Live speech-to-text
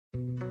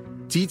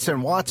Dietz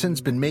and Watson's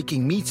been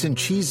making meats and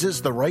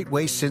cheeses the right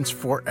way since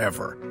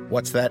forever.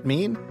 What's that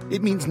mean?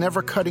 It means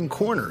never cutting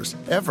corners,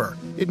 ever.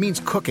 It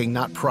means cooking,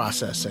 not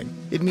processing.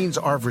 It means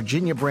our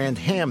Virginia brand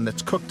ham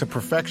that's cooked to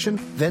perfection,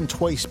 then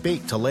twice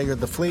baked to layer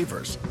the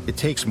flavors. It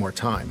takes more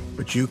time,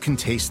 but you can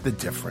taste the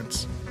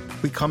difference.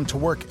 We come to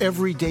work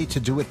every day to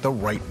do it the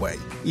right way,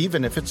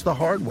 even if it's the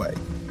hard way.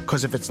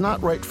 Because if it's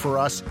not right for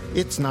us,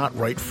 it's not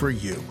right for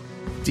you.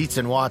 Dietz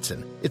and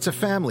Watson, it's a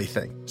family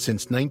thing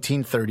since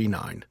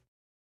 1939.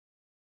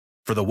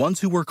 For the ones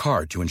who work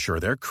hard to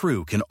ensure their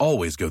crew can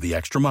always go the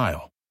extra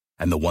mile,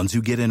 and the ones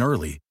who get in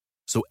early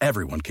so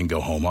everyone can go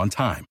home on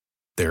time,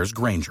 there's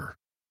Grainger,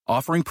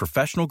 offering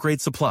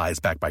professional-grade supplies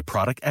backed by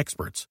product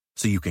experts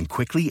so you can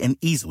quickly and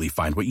easily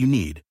find what you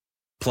need.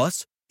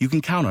 Plus, you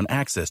can count on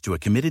access to a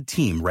committed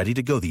team ready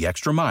to go the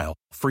extra mile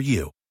for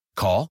you.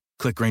 Call,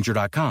 click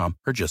Grainger.com,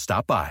 or just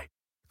stop by.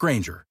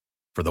 Grainger,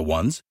 for the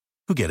ones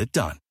who get it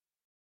done.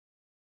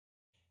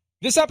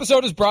 This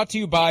episode is brought to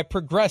you by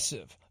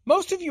Progressive.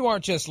 Most of you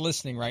aren't just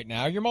listening right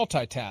now, you're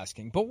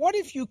multitasking. But what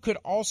if you could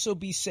also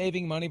be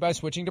saving money by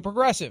switching to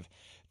Progressive?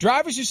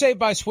 Drivers who save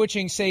by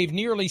switching save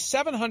nearly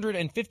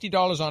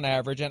 $750 on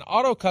average, and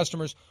auto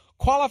customers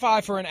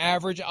qualify for an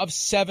average of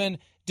 7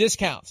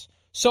 discounts.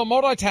 So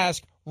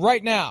multitask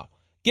right now.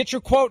 Get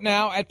your quote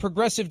now at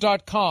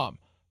Progressive.com.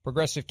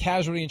 Progressive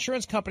Casualty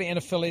Insurance Company and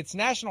affiliates,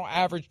 national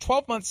average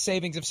 12-month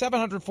savings of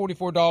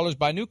 $744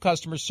 by new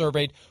customers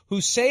surveyed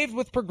who saved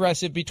with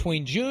Progressive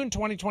between June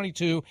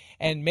 2022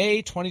 and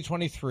May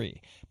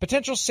 2023.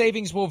 Potential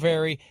savings will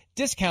vary.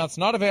 Discounts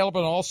not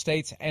available in all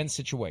states and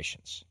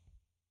situations.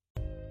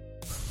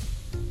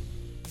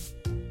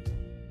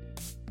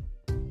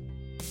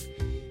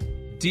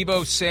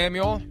 Deebo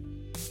Samuel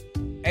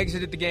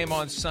exited the game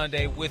on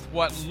Sunday with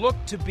what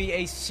looked to be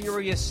a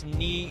serious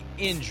knee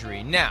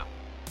injury. Now,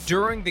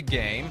 during the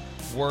game,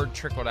 word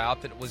trickled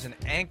out that it was an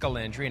ankle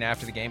injury, and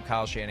after the game,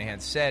 Kyle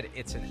Shanahan said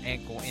it's an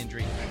ankle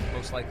injury,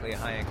 most likely a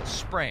high ankle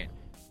sprain.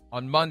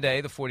 On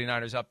Monday, the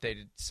 49ers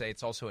updated to say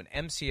it's also an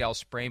MCL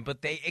sprain,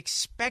 but they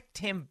expect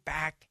him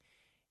back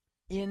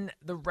in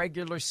the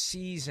regular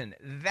season.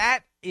 That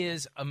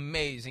is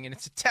amazing, and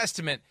it's a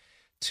testament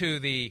to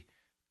the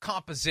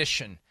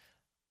composition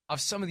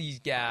of some of these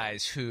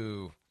guys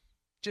who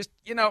just,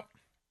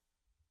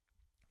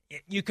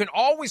 you can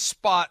always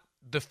spot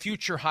the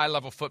future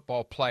high-level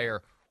football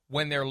player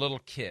when they're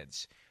little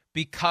kids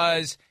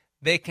because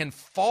they can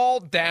fall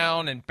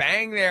down and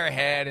bang their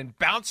head and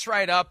bounce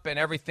right up and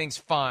everything's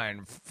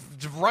fine.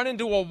 Run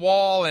into a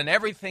wall and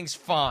everything's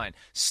fine.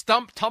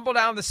 Tumble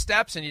down the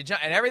steps and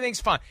and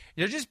everything's fine.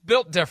 You're just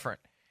built different.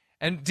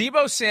 And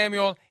Deebo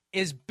Samuel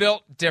is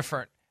built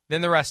different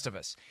than the rest of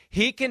us.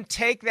 He can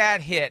take that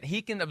hit.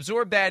 He can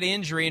absorb that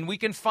injury, and we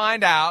can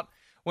find out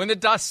when the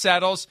dust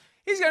settles,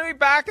 he's going to be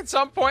back at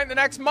some point in the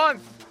next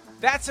month.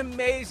 That's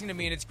amazing to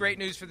me, and it's great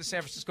news for the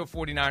San Francisco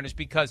 49ers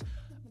because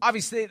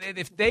obviously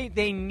if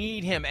they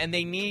need him and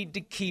they need to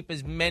keep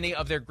as many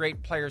of their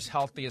great players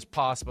healthy as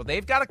possible.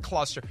 They've got a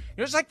cluster.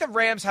 It's like the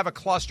Rams have a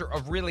cluster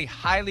of really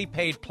highly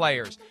paid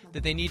players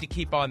that they need to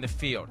keep on the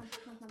field.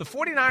 The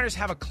 49ers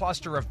have a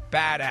cluster of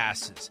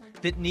badasses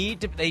that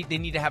need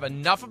to have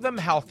enough of them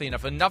healthy. And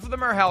if enough of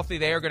them are healthy,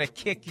 they are going to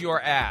kick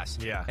your ass.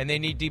 Yeah. And they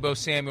need Deebo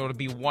Samuel to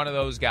be one of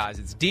those guys.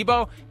 It's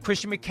Deebo,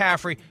 Christian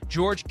McCaffrey,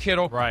 George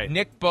Kittle,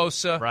 Nick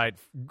Bosa. Right.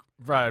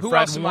 Who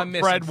else am I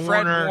missing? Fred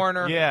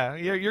Warner. Yeah,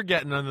 you're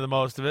getting under the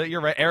most of it.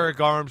 You're right. Eric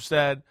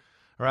Armstead,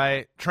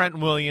 right? Trent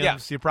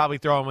Williams. You probably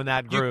throw him in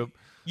that group.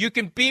 You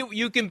can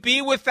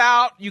be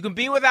without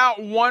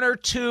one or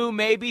two,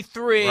 maybe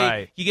three.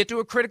 Right. You get to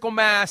a critical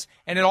mass,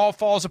 and it all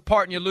falls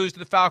apart, and you lose to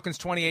the Falcons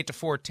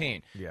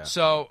 28-14. Yeah.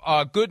 So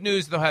good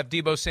news, they'll have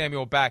Deebo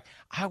Samuel back.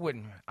 I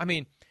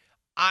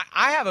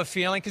have a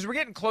feeling, because we're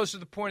getting close to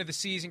the point of the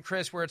season,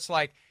 Chris, where it's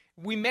like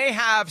we may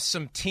have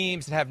some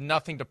teams that have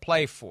nothing to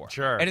play for.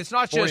 Sure. And it's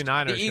not just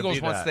the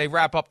Eagles once they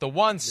wrap up the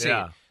 1 seed.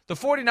 Yeah. The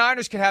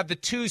 49ers could have the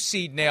 2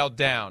 seed nailed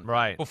down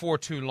before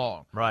too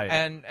long. Right.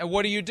 And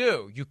what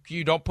do?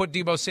 You don't put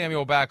Deebo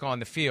Samuel back on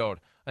the field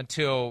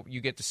until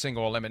you get to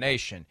single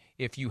elimination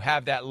if you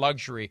have that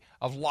luxury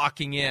of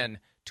locking in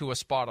to a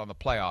spot on the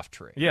playoff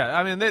tree. Yeah,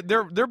 I mean,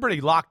 they're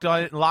pretty locked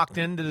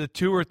into the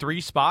 2 or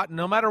 3 spot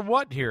no matter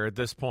what here at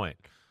this point.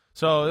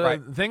 So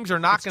things are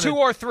not going to 2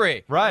 or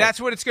 3. Right. That's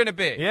what it's going to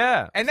be.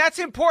 Yeah. And that's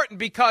important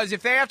because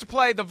if they have to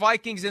play the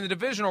Vikings in the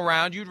divisional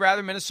round, you'd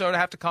rather Minnesota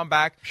have to come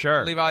back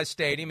to Levi's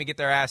Stadium and get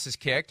their asses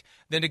kicked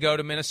than to go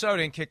to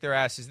Minnesota and kick their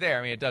asses there.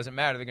 I mean, it doesn't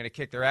matter. They're going to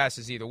kick their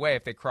asses either way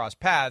if they cross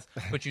paths,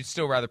 but you'd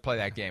still rather play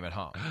that game at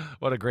home.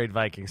 What a great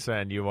Vikings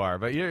fan you are.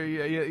 But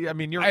you're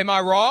Am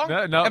I wrong?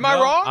 No, Am I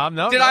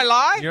wrong? Did I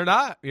lie? You're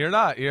not. You're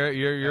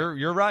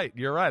right.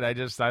 You're right.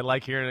 I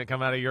like hearing it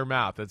come out of your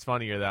mouth. It's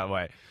funnier that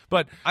way.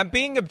 But I'm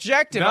being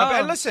objective.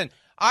 Listen,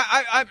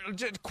 I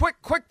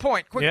quick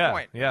point.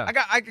 Yeah.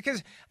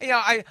 Because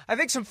I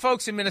think some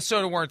folks in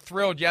Minnesota weren't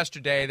thrilled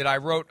yesterday that I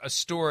wrote a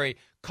story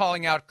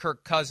calling out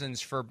Kirk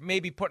Cousins for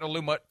maybe putting a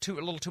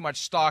little too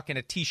much stock in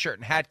a T-shirt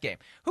and hat game.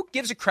 Who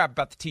gives a crap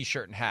about the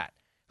T-shirt and hat?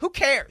 Who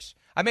cares?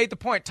 I made the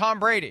point. Tom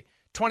Brady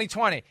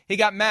 2020, he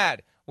got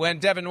mad when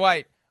Devin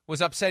White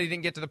was upset he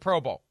didn't get to the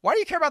Pro Bowl. Why do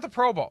you care about the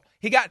Pro Bowl?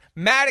 He got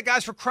mad at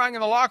guys for crying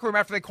in the locker room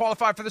after they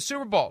qualified for the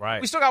Super Bowl. Right.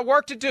 We still got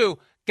work to do,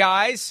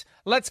 guys.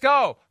 Let's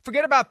go.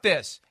 Forget about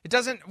this.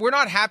 We're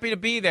not happy to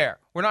be there.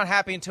 We're not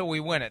happy until we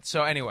win it.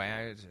 So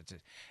anyway,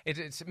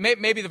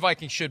 maybe the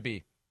Vikings should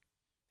be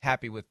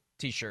happy with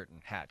T-shirt and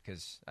hat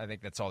because I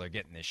think that's all they're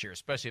getting this year,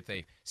 especially if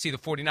they see the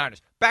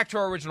 49ers. Back to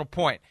our original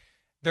point,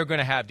 they're going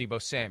to have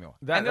Deebo Samuel.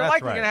 And they're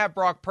likely going to have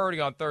Brock Purdy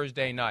on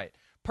Thursday night.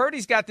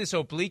 Purdy's got this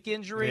oblique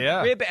injury,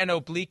 rib and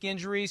oblique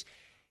injuries.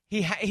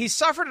 He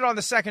suffered it on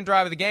the second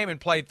drive of the game and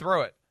played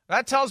through it.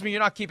 That tells me you're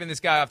not keeping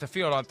this guy off the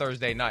field on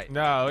Thursday night.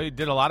 No, he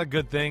did a lot of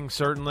good things,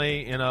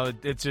 certainly.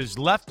 It's his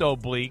left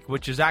oblique,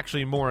 which is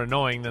actually more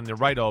annoying than the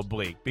right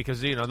oblique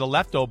because, the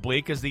left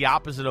oblique is the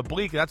opposite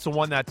oblique. That's the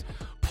one that's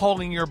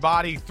pulling your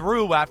body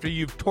through after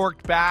you've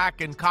torqued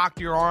back and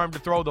cocked your arm to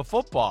throw the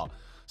football.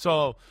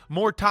 So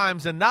more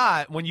times than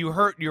not, when you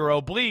hurt your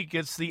oblique,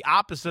 it's the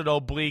opposite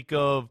oblique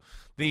of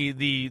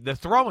the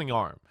throwing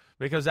arm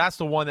because that's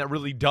the one that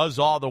really does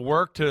all the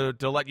work to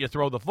let you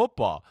throw the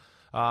football.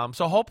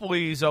 So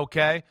hopefully he's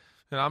okay.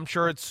 I'm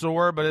sure it's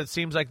sore, but it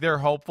seems like they're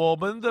hopeful.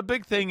 But the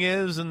big thing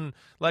is, and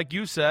like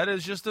you said,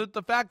 is just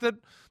the fact that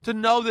to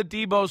know that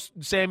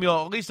Deebo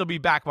Samuel at least will be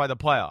back by the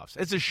playoffs.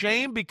 It's a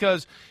shame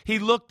because he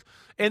looked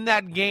in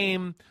that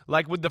game,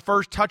 like with the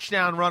first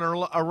touchdown run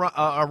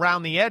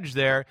around the edge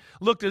there,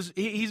 looked as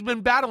he's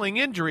been battling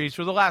injuries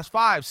for the last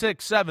 5,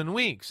 6, 7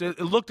 weeks. It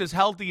looked as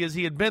healthy as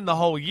he had been the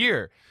whole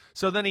year.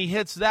 So then he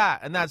hits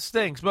that, and that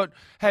stinks. But,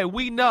 hey,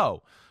 we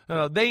know.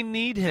 They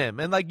need him.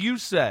 And like you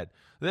said,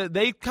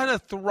 they kind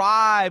of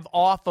thrive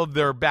off of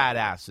their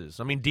badasses.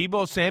 I mean,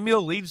 Deebo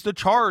Samuel leads the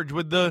charge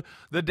with the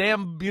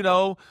damn,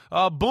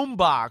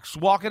 boombox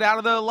walking out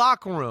of the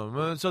locker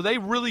room. So they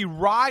really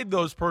ride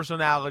those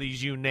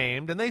personalities you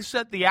named, and they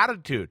set the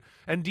attitude.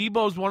 And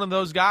Deebo's one of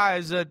those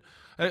guys that,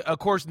 of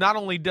course, not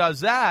only does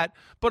that,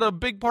 but a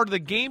big part of the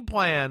game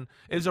plan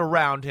is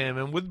around him.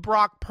 And with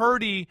Brock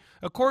Purdy,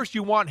 of course,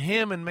 you want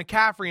him and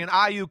McCaffrey and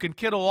Ayuk and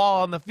Kittle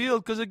all on the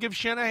field because it gives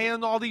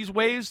Shanahan all these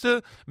ways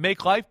to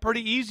make life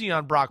pretty easy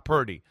on Brock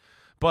Purdy.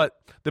 But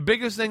the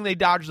biggest thing they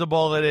dodged the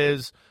bullet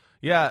is,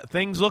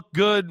 things look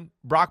good.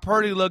 Brock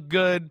Purdy looked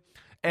good.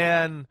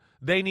 And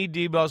they need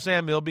Deebo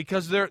Samuel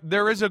because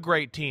there is a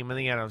great team in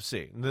the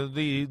NFC.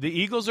 The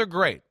Eagles are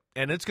great,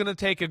 and it's going to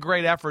take a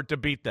great effort to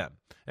beat them.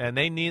 And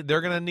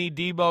they're going to need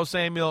Deebo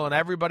Samuel and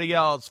everybody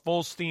else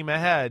full steam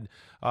ahead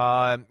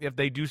if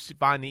they do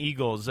find the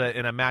Eagles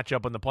in a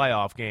matchup in the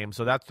playoff game.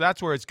 So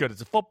that's where it's good.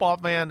 It's a football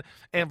fan,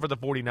 and for the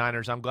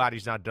 49ers, I'm glad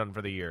he's not done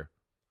for the year.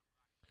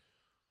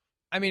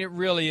 I mean, it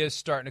really is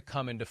starting to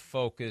come into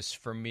focus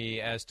for me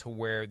as to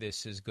where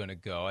this is going to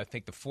go. I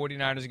think the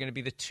 49ers are going to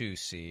be the 2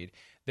 seed.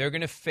 They're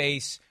going to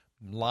face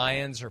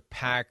Lions or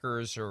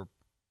Packers or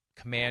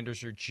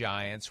Commanders or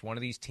Giants, one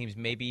of these teams,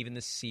 maybe even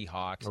the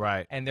Seahawks.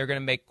 Right. And they're going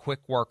to make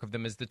quick work of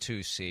them as the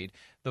 2 seed.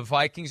 The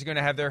Vikings are going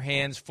to have their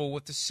hands full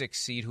with the 6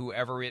 seed,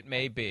 whoever it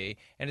may be.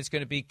 And it's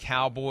going to be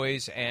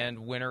Cowboys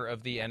and winner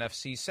of the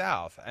NFC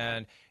South.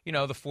 And, the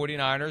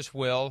 49ers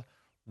will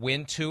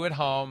win 2 at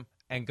home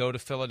and go to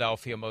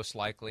Philadelphia most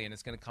likely. And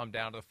it's going to come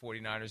down to the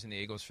 49ers and the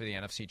Eagles for the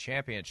NFC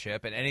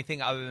Championship. And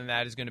anything other than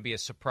that is going to be a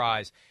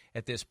surprise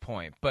at this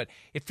point. But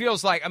it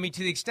feels like, to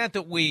the extent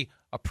that we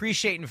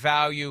appreciate and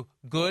value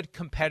good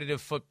competitive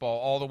football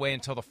all the way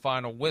until the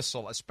final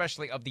whistle,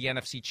 especially of the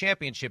NFC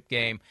Championship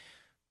game,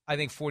 I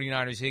think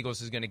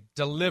 49ers-Eagles is going to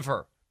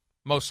deliver,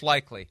 most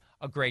likely,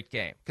 a great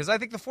game. Because I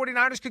think the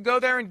 49ers could go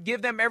there and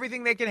give them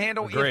everything they can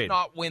handle, if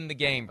not win the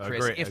game,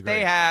 Chris, if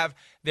they have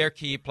their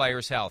key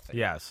players healthy.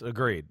 Yes,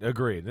 agreed.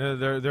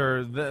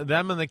 They're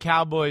them and the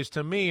Cowboys,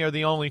 to me, are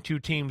the only 2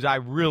 teams I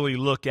really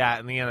look at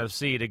in the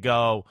NFC to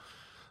go,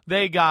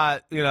 they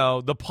got,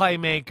 the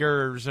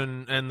playmakers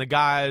and the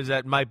guys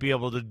that might be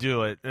able to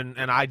do it. And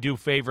I do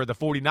favor the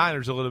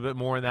 49ers a little bit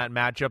more in that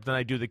matchup than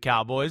I do the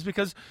Cowboys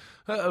because,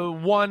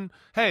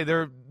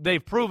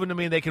 they've proven to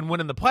me they can win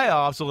in the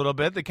playoffs a little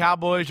bit. The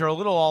Cowboys are a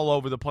little all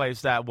over the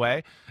place that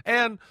way.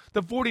 And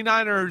the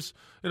 49ers,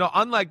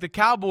 unlike the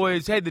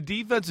Cowboys, the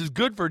defense is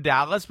good for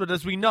Dallas, but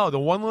as we know, the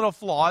one little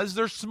flaw is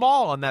they're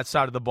small on that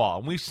side of the ball.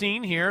 And we've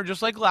seen here,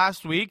 just like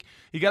last week,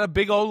 you got a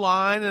big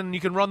O-line and you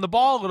can run the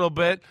ball a little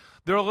bit.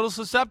 They're a little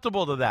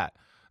susceptible to that.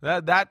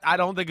 That I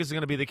don't think is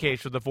going to be the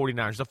case for the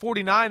 49ers. The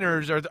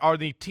 49ers are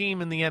the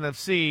team in the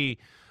NFC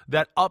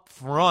that up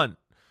front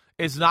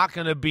is not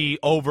going to be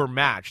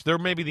overmatched. They're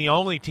maybe the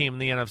only team in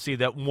the NFC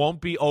that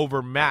won't be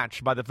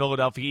overmatched by the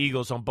Philadelphia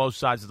Eagles on both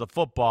sides of the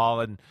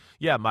football. And,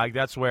 Mike,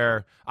 that's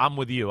where I'm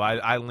with you.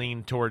 I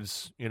lean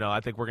towards,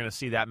 I think we're going to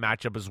see that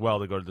matchup as well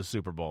to go to the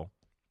Super Bowl.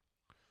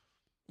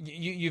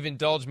 You've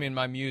indulged me in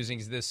my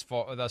musings thus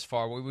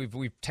far.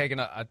 We've taken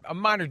a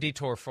minor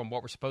detour from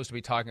what we're supposed to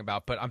be talking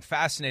about, but I'm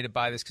fascinated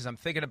by this because I'm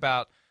thinking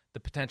about the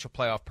potential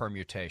playoff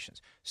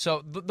permutations.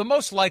 So the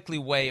most likely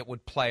way it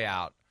would play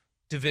out,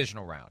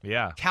 divisional round.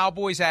 Yeah.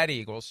 Cowboys at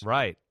Eagles.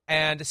 Right.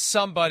 and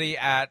somebody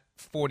at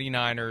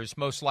 49ers,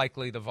 most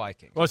likely the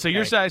Vikings. Well, so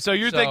you're saying,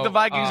 you think the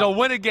Vikings will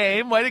win a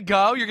game? Way to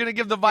go! You're going to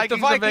give the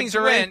Vikings a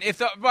victory.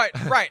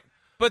 Right.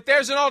 But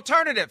there's an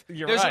alternative.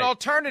 There's an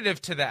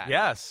alternative to that.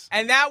 Yes.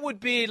 And that would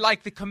be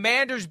like the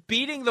Commanders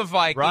beating the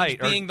Vikings,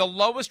 being the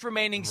lowest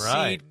remaining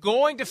seed,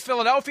 going to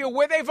Philadelphia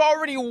where they've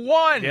already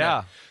won.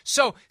 Yeah.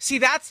 So, see,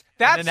 that's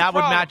and that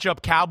would match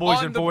up Cowboys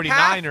on and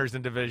 49ers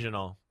in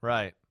divisional.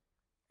 Right.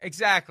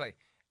 Exactly.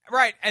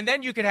 Right. And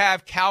then you could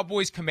have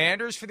Cowboys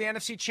Commanders for the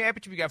NFC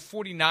Championship. You got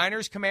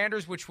 49ers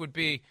Commanders, which would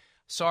be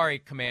sorry,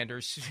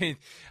 Commanders.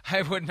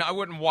 I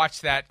wouldn't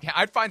watch that.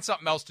 I'd find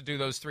something else to do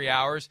those 3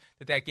 hours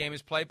that game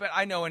is played, but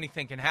I know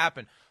anything can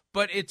happen.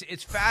 But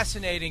it's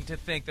fascinating to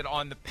think that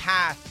on the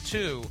path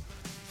to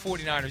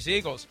 49ers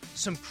Eagles,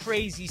 some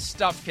crazy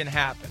stuff can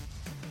happen.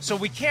 So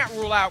we can't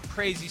rule out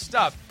crazy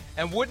stuff.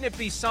 And wouldn't it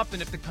be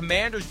something if the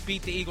Commanders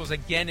beat the Eagles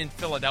again in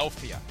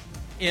Philadelphia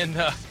in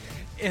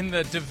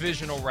the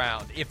divisional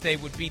round, if they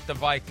would beat the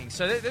Vikings?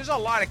 So there's a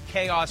lot of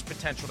chaos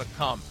potential to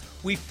come.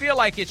 We feel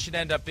like it should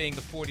end up being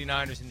the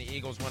 49ers and the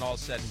Eagles when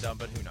all's said and done,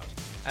 but who knows?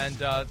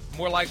 And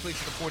more likely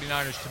for the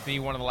 49ers to be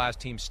one of the last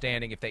teams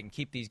standing if they can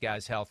keep these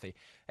guys healthy.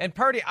 And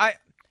Purdy,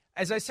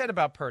 as I said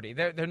about Purdy,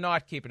 they're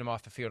not keeping him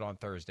off the field on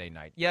Thursday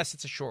night. Yes,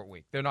 it's a short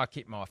week. They're not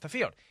keeping him off the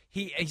field.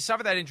 He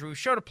suffered that injury. We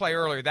showed a play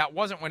earlier. That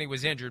wasn't when he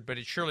was injured, but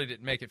it surely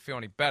didn't make it feel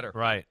any better.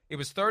 Right. It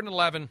was 3rd and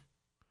 11.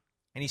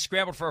 And he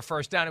scrambled for a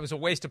first down. It was a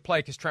waste of play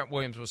because Trent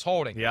Williams was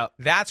holding. Yep.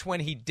 That's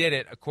when he did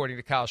it, according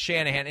to Kyle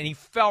Shanahan. And he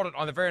felt it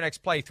on the very next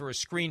play through a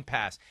screen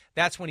pass.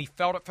 That's when he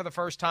felt it for the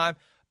first time.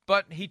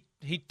 But he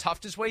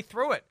toughed his way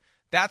through it.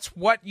 That's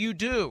what you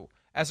do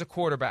as a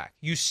quarterback.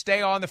 You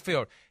stay on the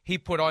field. He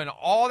put on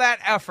all that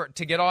effort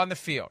to get on the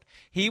field.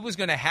 He was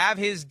going to have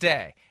his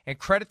day. And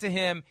credit to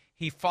him,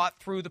 he fought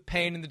through the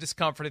pain and the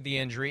discomfort of the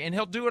injury, and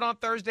he'll do it on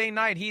Thursday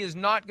night. He is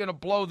not going to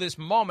blow this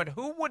moment.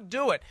 Who would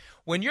do it?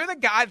 When you're the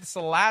guy that's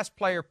the last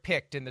player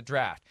picked in the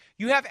draft,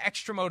 you have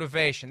extra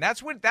motivation.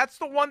 That's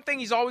the one thing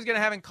he's always going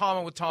to have in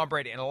common with Tom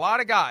Brady. And a lot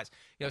of guys,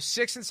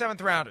 6th and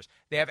 7th rounders,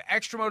 they have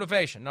extra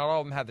motivation. Not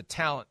all of them have the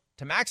talent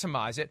to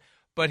maximize it,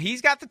 but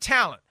he's got the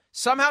talent.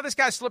 Somehow this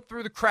guy slipped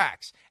through the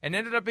cracks and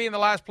ended up being the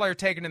last player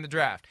taken in the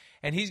draft.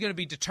 And he's going to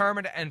be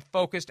determined and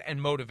focused and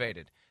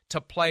motivated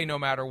to play no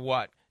matter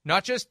what.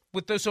 Not just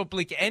with this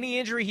oblique, any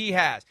injury he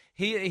has.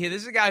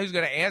 This is a guy who's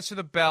going to answer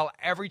the bell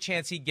every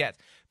chance he gets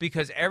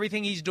because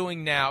everything he's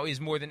doing now is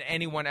more than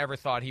anyone ever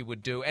thought he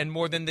would do and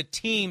more than the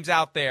teams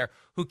out there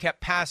who kept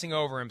passing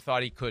over him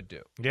thought he could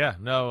do. Yeah,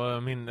 no,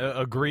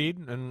 agreed,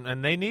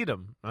 and they need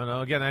him. I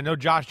know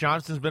Josh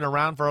Johnston's been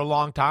around for a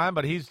long time,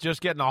 but he's just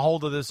getting a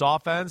hold of this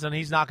offense, and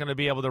he's not going to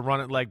be able to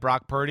run it like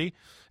Brock Purdy.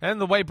 And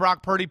the way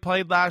Brock Purdy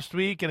played last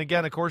week, and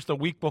again, of course, the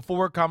week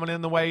before coming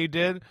in the way he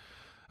did,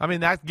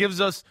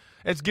 that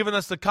it's given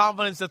us the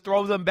confidence to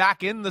throw them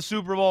back in the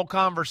Super Bowl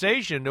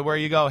conversation to where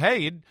you go,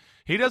 hey,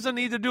 he doesn't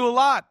need to do a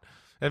lot.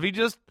 If he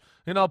just,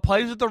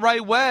 plays it the right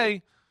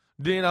way,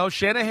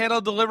 Shanahan will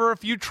deliver a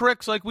few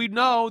tricks like we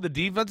know. The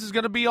defense is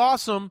going to be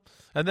awesome.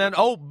 And then,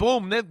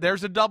 boom,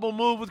 there's a double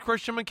move with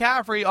Christian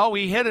McCaffrey. Oh,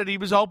 he hit it. He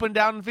was open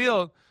down the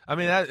field.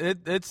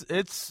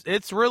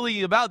 It's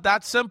really about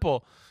that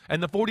simple.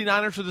 And the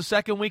 49ers for the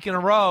second week in a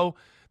row,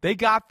 they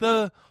got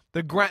the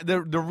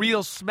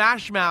real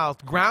smash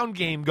mouth ground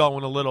game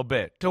going a little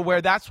bit to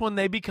where that's when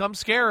they become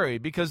scary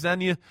because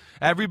then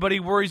everybody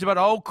worries about,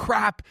 oh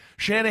crap,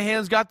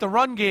 Shanahan's got the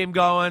run game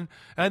going,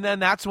 and then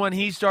that's when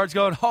he starts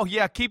going, oh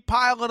yeah, keep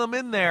piling them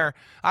in there.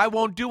 I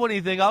won't do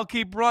anything. I'll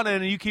keep running,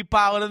 and you keep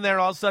piling in there.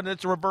 All of a sudden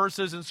it's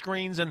reverses and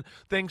screens and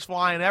things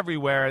flying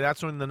everywhere.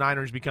 That's when the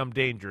Niners become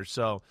dangerous.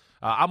 So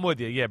I'm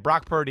with you. Yeah,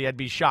 Brock Purdy, I'd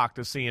be shocked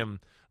to see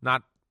him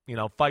not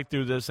fight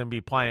through this and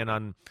be playing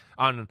on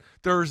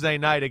Thursday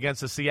night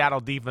against the Seattle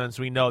defense.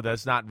 We know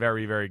that's not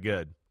very, very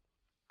good.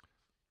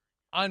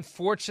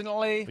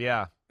 Unfortunately,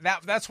 yeah,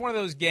 that's one of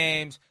those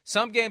games.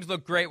 Some games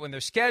look great when they're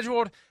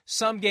scheduled.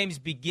 Some games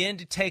begin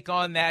to take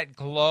on that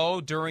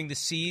glow during the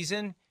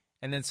season,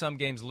 and then some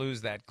games lose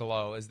that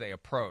glow as they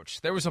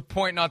approach. There was a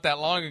point not that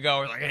long ago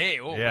where like, hey,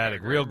 yeah,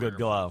 real good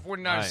glow.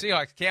 49ers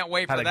Seahawks, can't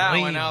wait for that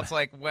one. Now it's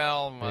like, it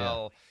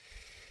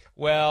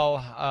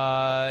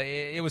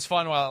was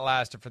fun while it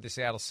lasted for the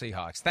Seattle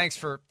Seahawks. Thanks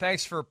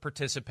for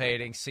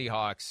participating,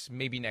 Seahawks.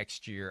 Maybe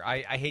next year.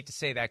 I hate to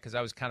say that because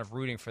I was kind of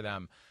rooting for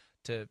them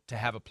to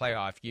have a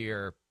playoff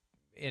year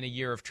in a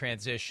year of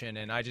transition,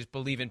 and I just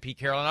believe in Pete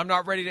Carroll. And I'm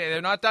not ready to.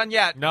 They're not done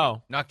yet.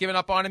 No, not giving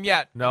up on him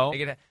yet. No,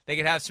 they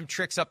could have some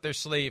tricks up their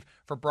sleeve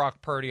for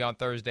Brock Purdy on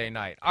Thursday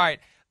night. All right,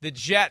 the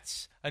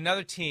Jets,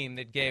 another team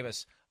that gave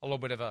us a little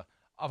bit of a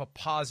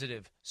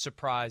positive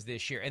surprise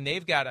this year, and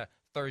they've got a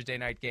Thursday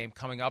night game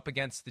coming up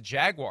against the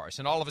Jaguars.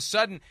 And all of a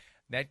sudden,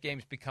 that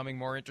game's becoming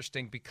more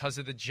interesting because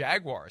of the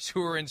Jaguars,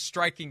 who are in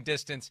striking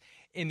distance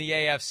in the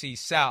AFC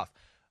South.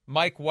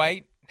 Mike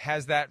White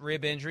has that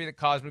rib injury that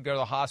caused him to go to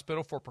the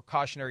hospital for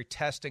precautionary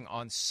testing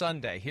on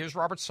Sunday. Here's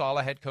Robert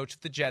Saleh, head coach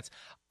of the Jets,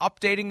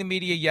 updating the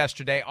media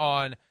yesterday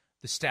on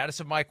the status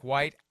of Mike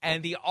White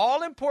and the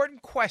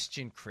all-important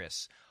question,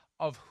 Chris,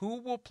 of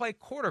who will play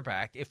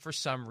quarterback if for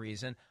some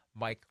reason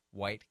Mike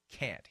White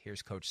can't.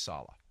 Here's Coach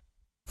Saleh.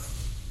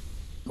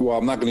 Well,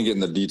 I'm not going to get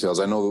into the details.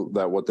 I know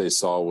that what they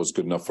saw was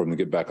good enough for him to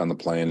get back on the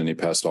plane, and he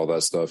passed all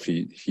that stuff.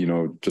 He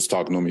just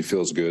talking to him, he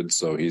feels good.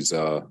 So he's,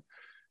 again,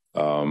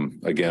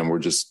 we're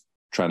just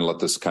trying to let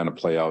this kind of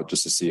play out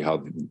just to see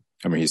how,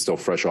 he's still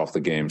fresh off the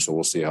game. So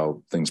we'll see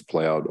how things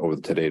play out over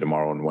today,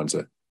 tomorrow, and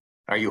Wednesday.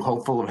 Are you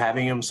hopeful of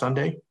having him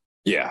Sunday?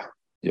 Yeah.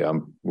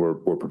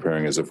 We're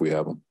preparing as if we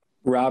have him.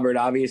 Robert,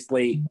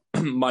 obviously,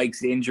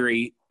 Mike's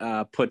injury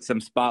put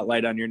some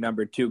spotlight on your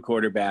number 2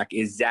 quarterback.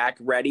 Is Zach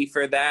ready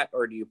for that,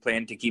 or do you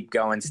plan to keep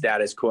going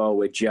status quo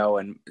with Joe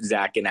and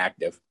Zach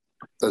inactive?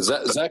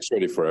 Zach's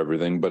ready for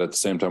everything, but at the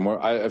same time,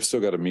 I've still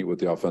got to meet with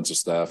the offensive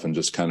staff and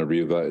just kind of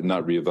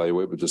not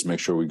reevaluate, but just make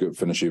sure we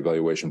finish the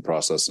evaluation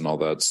process and all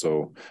that.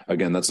 So,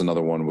 again, that's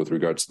another one with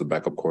regards to the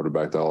backup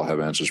quarterback that I'll have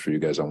answers for you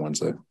guys on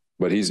Wednesday.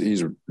 But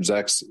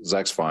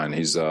Zach's fine.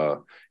 He's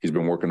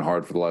been working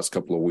hard for the last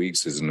couple of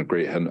weeks. He's in a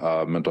great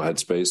mental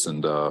headspace,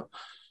 and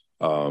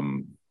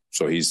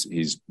so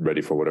he's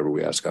ready for whatever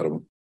we ask out of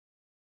him.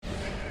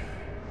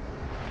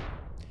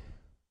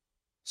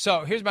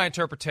 So here's my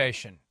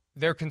interpretation.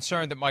 They're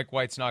concerned that Mike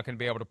White's not going to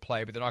be able to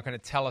play, but they're not going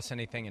to tell us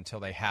anything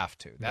until they have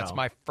to. That's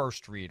my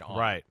first read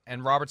on it.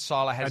 And Robert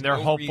Saleh has no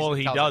reason to tell us. And they're hopeful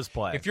he does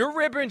play. If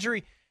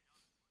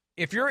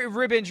your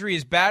rib injury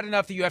is bad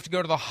enough that you have to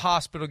go to the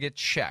hospital to get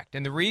checked,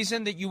 and the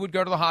reason that you would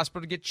go to the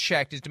hospital to get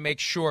checked is to make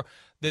sure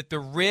that the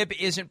rib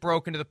isn't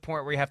broken to the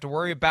point where you have to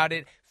worry about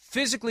it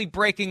physically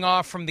breaking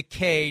off from the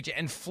cage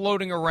and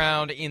floating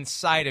around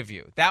inside of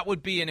you. That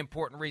would be an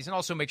important reason.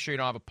 Also, make sure you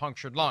don't have a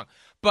punctured lung.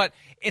 But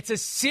it's a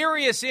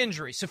serious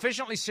injury,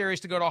 sufficiently serious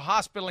to go to a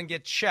hospital and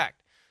get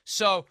checked.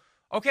 So,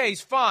 okay,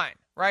 he's fine,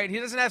 right? He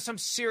doesn't have some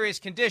serious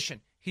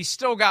condition. He's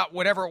still got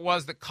whatever it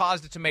was that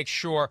caused it to make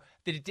sure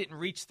that it didn't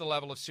reach the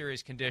level of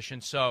serious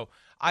condition. So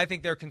I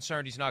think they're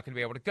concerned he's not going to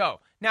be able to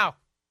go. Now,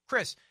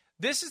 Chris,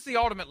 this is the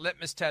ultimate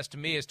litmus test to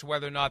me as to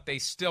whether or not they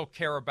still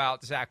care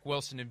about Zach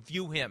Wilson and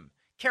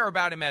care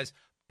about him as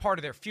part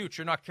of their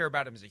future, not care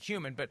about him as a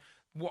human,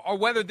 or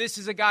whether this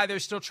is a guy they're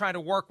still trying to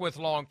work with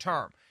long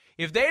term.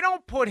 If they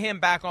don't put him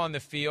back on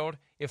the field,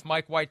 if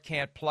Mike White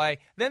can't play,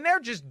 then they're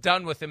just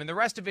done with him, and the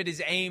rest of it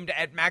is aimed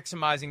at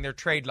maximizing their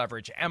trade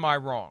leverage. Am I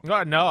wrong?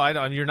 No, I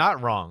don't. You're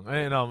not wrong.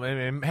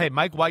 Hey,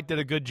 Mike White did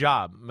a good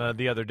job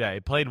the other day.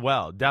 Played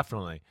well,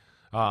 definitely.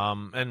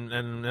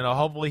 And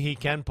hopefully he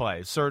can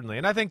play, certainly.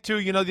 And I think,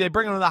 too, they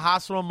bring him to the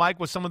hospital,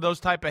 Mike, with some of those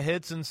type of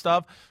hits and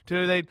stuff,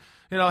 too. They,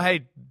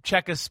 hey,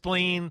 check a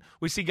spleen.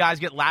 We see guys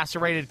get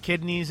lacerated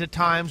kidneys at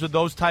times with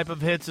those type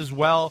of hits as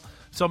well.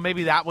 So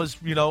maybe that was,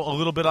 a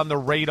little bit on the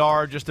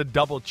radar just to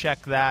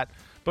double-check that.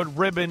 But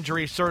rib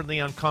injury, certainly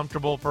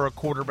uncomfortable for a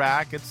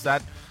quarterback. It's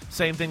that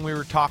same thing we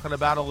were talking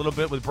about a little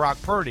bit with Brock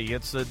Purdy.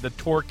 It's the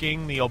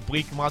torquing, the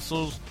oblique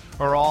muscles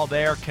are all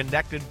there,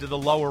 connected to the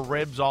lower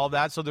ribs, all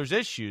that. So there's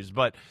issues.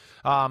 But,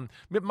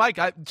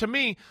 Mike, to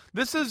me,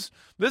 this is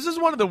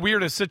one of the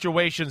weirdest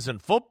situations in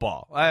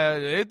football.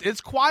 It's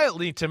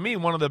quietly, to me,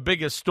 one of the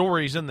biggest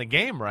stories in the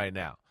game right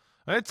now.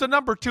 It's the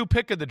number 2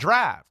 pick of the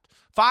draft,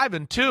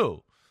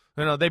 5-2.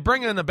 They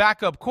bring in the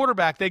backup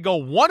quarterback. They go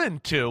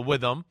 1-2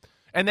 with him,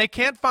 and they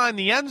can't find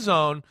the end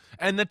zone.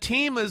 And the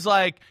team is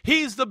like,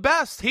 he's the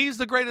best. He's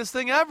the greatest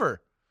thing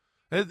ever.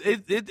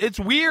 It's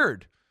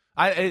weird.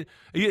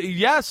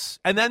 Yes.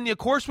 And then, of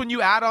course, when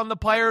you add on the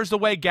players the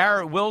way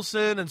Garrett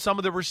Wilson and some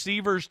of the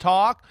receivers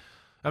talk,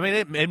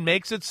 it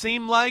makes it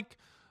seem like,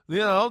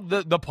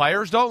 the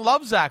players don't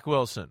love Zach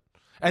Wilson.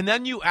 And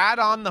then you add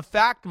on the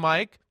fact,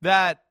 Mike,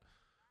 that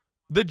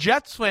the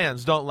Jets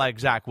fans don't like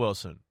Zach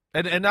Wilson.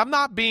 And I'm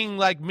not being,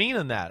 mean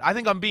in that. I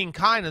think I'm being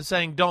kind and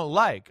saying don't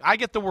like. I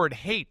get the word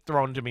hate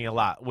thrown to me a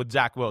lot with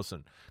Zach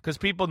Wilson because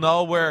people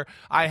know where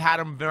I had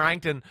him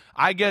ranked. And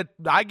I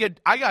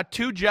got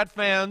 2 Jet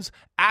fans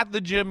at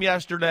the gym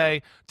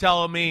yesterday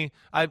telling me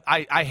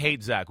I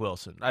hate Zach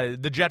Wilson.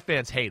 The Jet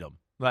fans hate him.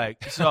 They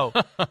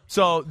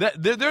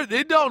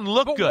don't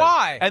look good.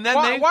 Why? And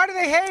then why do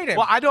they hate him?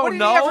 Well, I don't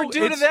know. What did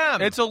he ever do to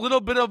them? It's a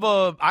little bit of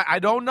a. I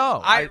don't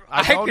know. I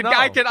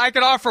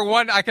could offer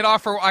one. I could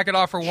offer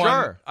one.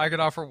 Sure. I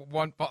could offer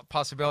one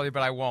possibility,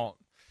 but I won't.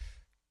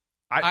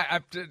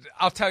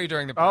 I'll tell you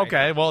during the break.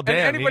 Okay. Well,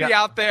 damn. Anybody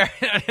out there?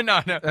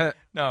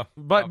 No.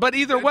 But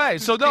either way,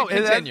 so no,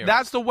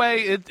 that's the way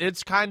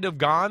it's kind of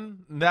gone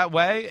that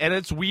way, and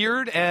it's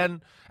weird.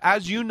 And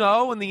as you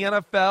know, in the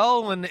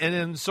NFL and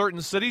in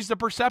certain cities, the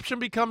perception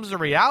becomes a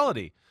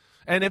reality.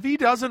 And if he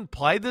doesn't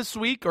play this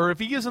week, or if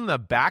he is in the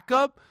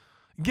backup,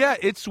 yeah,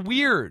 it's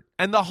weird.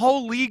 And the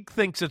whole league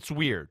thinks it's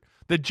weird.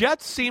 The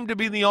Jets seem to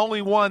be the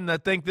only one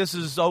that think this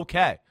is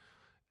okay.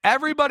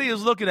 Everybody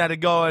is looking at it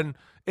going,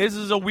 this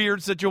is a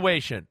weird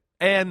situation.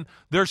 And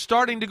they're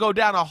starting to go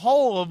down a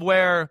hole of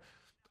where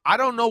I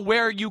don't know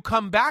where you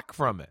come back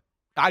from it.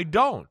 I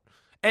don't.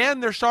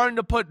 And they're starting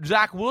to put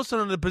Zach Wilson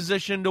in the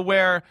position to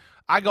where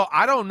I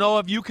don't know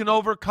if you can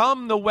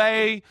overcome the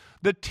way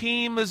the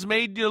team has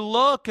made you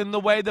look and the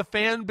way the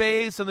fan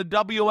base and the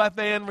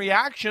WFAN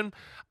reaction.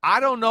 I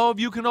don't know if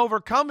you can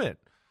overcome it.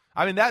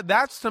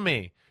 That's to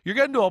me. You're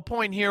getting to a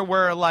point here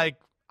where,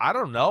 I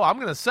don't know. I'm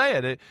going to say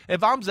it.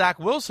 If I'm Zach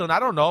Wilson, I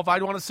don't know if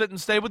I'd want to sit and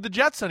stay with the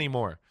Jets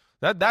anymore.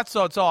 That's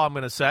all I'm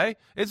going to say.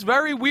 It's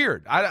very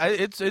weird.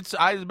 It's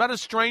about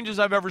as strange as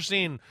I've ever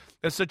seen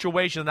a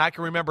situation. I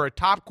can remember a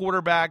top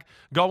quarterback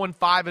going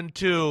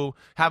 5-2,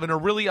 having a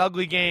really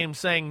ugly game,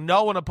 saying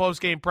no in a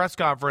post-game press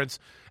conference,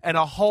 and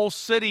a whole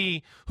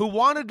city who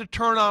wanted to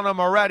turn on him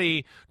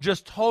already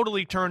just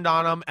totally turned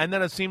on him, and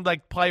then it seemed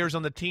like players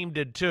on the team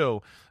did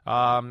too.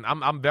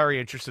 I'm very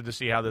interested to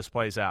see how this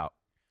plays out.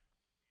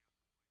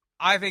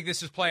 I think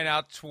this is playing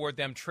out toward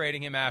them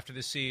trading him after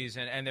the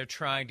season, and they're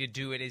trying to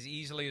do it as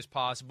easily as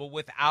possible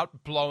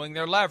without blowing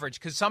their leverage.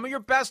 Because some of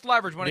your best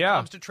leverage when it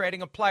comes to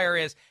trading a player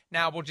is,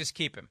 now we'll just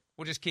keep him.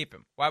 We'll just keep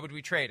him. Why would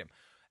we trade him?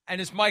 And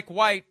as Mike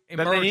White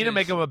emerges, but they need to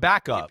make him a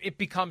backup. It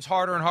becomes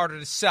harder and harder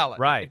to sell it.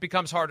 Right. It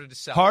becomes harder to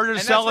sell Harder it.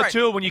 to sell it,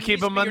 too, when you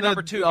keep him under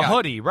a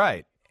hoodie.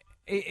 Right.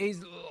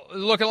 He's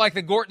looking like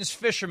the Gorton's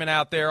fisherman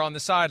out there on the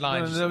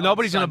sidelines.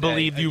 Nobody's going to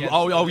believe you.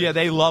 Oh, yeah,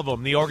 they love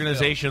him. The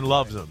organization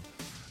loves him.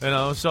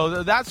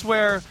 So that's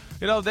where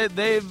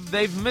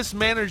they've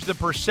mismanaged the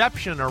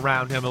perception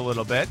around him a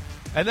little bit.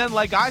 And then,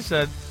 like I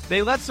said,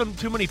 they let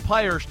too many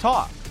players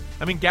talk.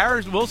 I mean,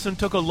 Garrett Wilson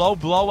took a low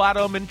blow at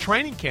him in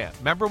training camp.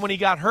 Remember when he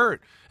got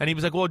hurt? And he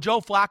was like, well,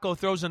 Joe Flacco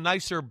throws a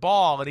nicer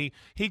ball. And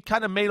he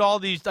kind of made all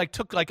these,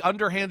 took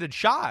underhanded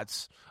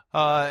shots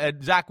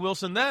at Zach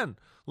Wilson then,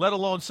 let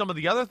alone some of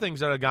the other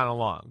things that have gone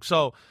along.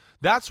 So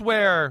that's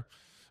where...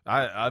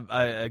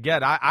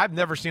 I've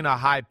never seen a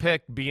high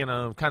pick be in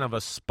a kind of a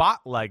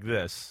spot like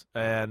this,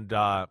 and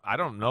I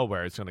don't know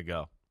where it's going to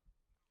go.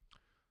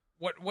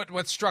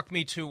 What struck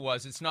me, too,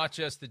 was it's not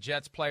just the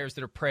Jets players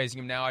that are praising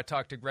him now. I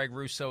talked to Greg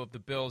Russo of the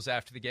Bills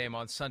after the game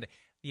on Sunday.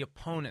 The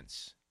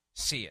opponents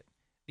see it.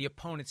 The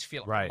opponents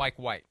feel it. Right. Mike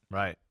White.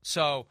 Right.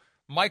 So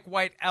Mike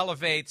White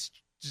elevates.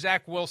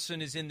 Zach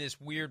Wilson is in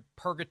this weird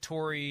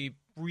purgatory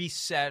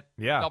reset,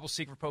 double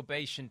secret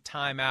probation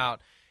timeout.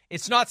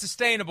 It's not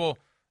sustainable.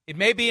 It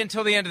may be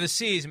until the end of the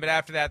season, but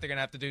after that, they're going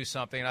to have to do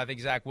something, and I think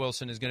Zach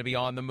Wilson is going to be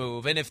on the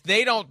move. And if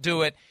they don't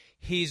do it,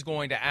 he's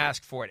going to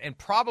ask for it. And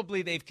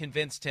probably they've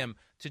convinced him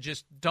to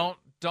just you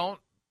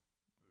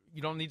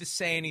don't need to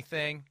say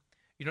anything.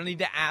 You don't need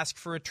to ask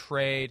for a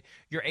trade.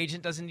 Your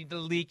agent doesn't need to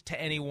leak to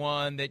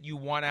anyone that you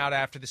want out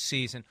after the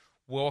season.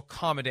 We'll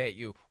accommodate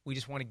you. We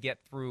just want to get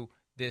through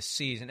this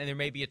season. And there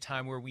may be a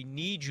time where we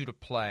need you to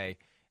play,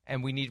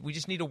 and we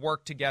just need to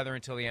work together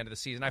until the end of the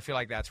season. I feel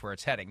like that's where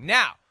it's heading.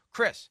 Now,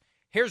 Chris,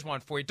 here's one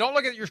for you. Don't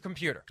look at your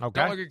computer.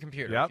 Okay. Don't look at your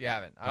computer if you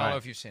haven't. I don't know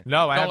if you've seen it.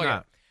 No, I have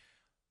not.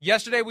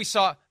 Yesterday we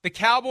saw the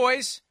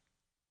Cowboys,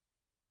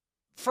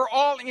 for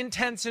all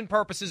intents and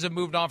purposes, have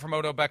moved on from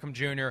Odell Beckham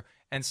Jr.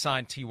 and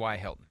signed T.Y.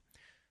 Hilton.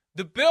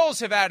 The Bills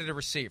have added a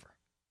receiver.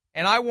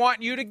 And I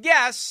want you to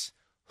guess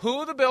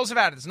who the Bills have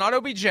added. It's not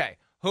OBJ.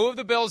 Who have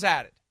the Bills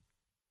added?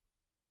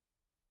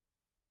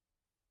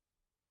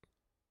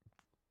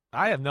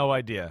 I have no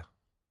idea.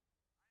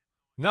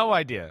 No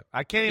idea.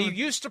 I can't even.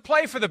 He used to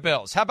play for the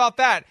Bills. How about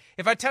that?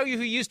 If I tell you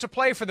who used to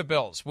play for the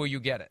Bills, will you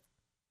get it?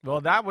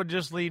 Well, that would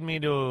just lead me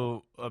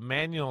to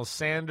Emmanuel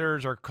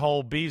Sanders or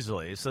Cole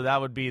Beasley. So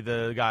that would be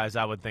the guys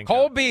I would think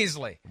Cole of.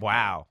 Beasley.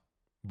 Wow.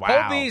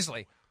 Cole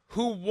Beasley,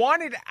 who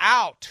wanted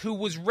out, who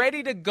was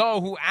ready to go,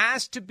 who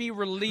asked to be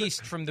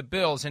released from the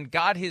Bills and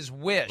got his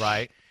wish.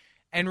 Right.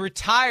 And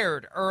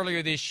retired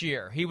earlier this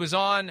year. He was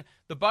on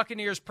the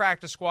Buccaneers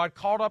practice squad,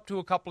 called up to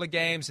a couple of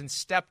games, and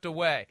stepped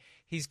away.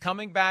 He's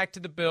coming back to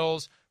the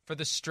Bills for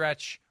the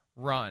stretch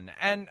run.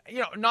 And,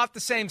 not the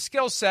same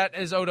skill set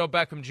as Odell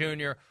Beckham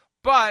Jr.,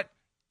 but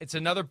it's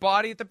another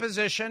body at the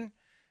position.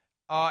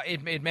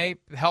 It may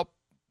help,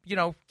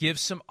 give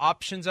some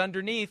options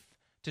underneath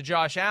to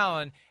Josh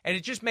Allen, and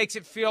it just makes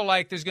it feel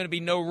like there's going to be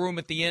no room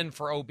at the end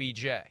for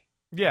OBJ.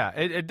 Yeah,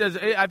 it does.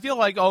 I feel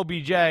like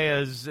OBJ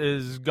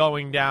is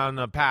going down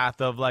the path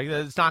of,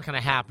 it's not going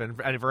to happen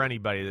for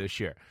anybody this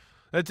year.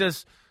 It's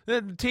just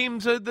the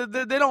teams, they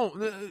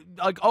don't,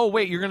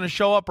 you're going to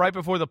show up right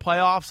before the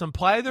playoffs and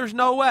play? There's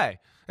no way.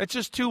 It's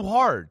just too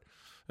hard.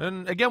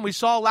 And, again, we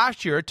saw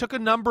last year, it took a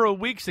number of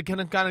weeks to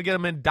kind of get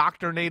them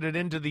indoctrinated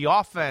into the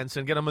offense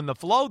and get them in the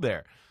flow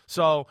there.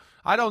 So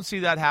I don't see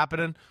that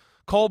happening.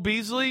 Cole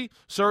Beasley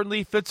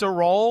certainly fits a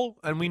role,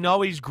 and we know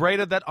he's great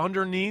at that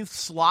underneath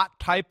slot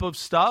type of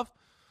stuff.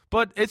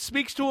 But it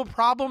speaks to a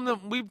problem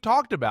that we've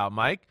talked about,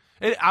 Mike.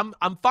 I'm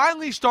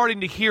finally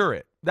starting to hear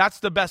it. That's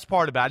the best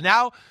part about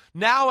it.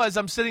 Now as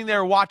I'm sitting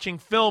there watching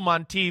film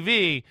on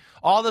TV,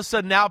 all of a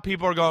sudden now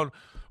people are going,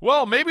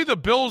 well, maybe the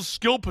Bills'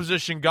 skill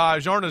position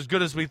guys aren't as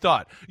good as we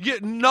thought.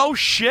 No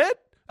shit?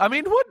 I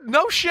mean, what?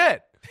 No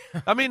shit.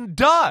 I mean,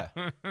 duh.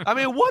 I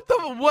mean, what?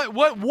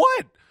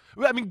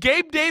 I mean,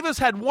 Gabe Davis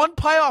had one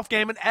playoff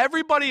game, and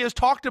everybody has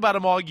talked about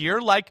him all year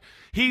like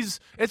it's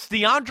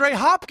DeAndre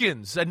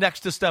Hopkins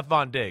next to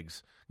Stephon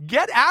Diggs.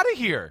 Get out of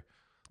here.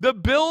 The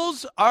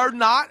Bills are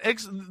not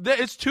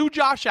it's too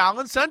Josh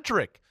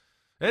Allen-centric.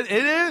 It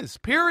is,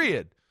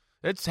 period.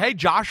 It's, hey,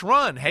 Josh,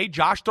 run. Hey,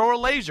 Josh, throw a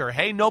laser.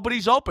 Hey,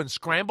 nobody's open.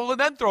 Scramble and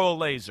then throw a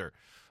laser.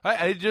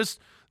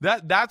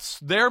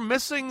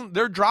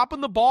 They're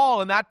dropping the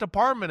ball in that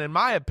department, in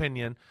my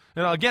opinion.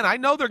 And again, I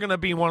know they're going to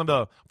be one of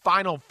the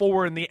final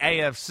four in the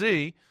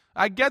AFC.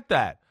 I get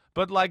that.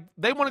 But,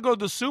 they want to go to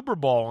the Super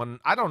Bowl, and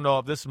I don't know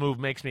if this move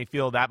makes me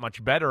feel that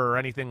much better or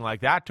anything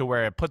like that to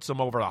where it puts them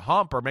over the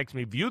hump or makes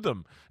me view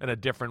them in a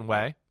different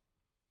way.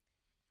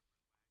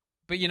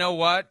 But you know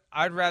what?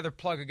 I'd rather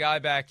plug a guy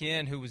back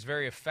in who was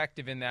very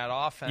effective in that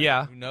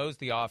offense, who knows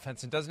the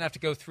offense, and doesn't have to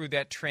go through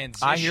that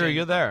transition. I hear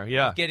you there,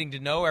 yeah. Getting to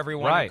know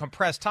everyone in a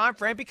compressed time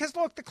frame. Because,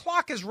 look, the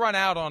clock has run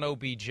out on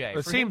OBJ.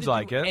 It seems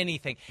like it.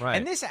 Anything. Right.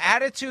 And this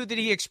attitude that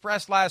he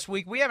expressed last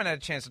week, we haven't had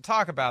a chance to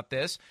talk about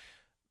this.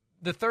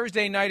 The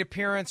Thursday night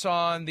appearance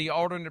on the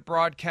alternate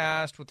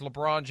broadcast with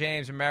LeBron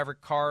James and Maverick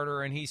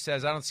Carter, and he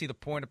says, I don't see the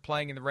point of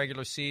playing in the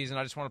regular season.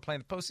 I just want to play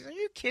in the postseason. Are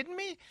you kidding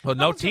me? Well,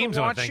 no team's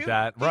going to think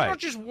that. Right. You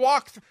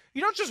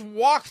don't just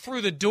walk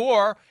through the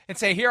door and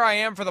say, here I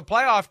am for the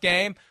playoff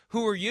game.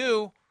 Who are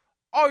you?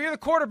 Oh, you're the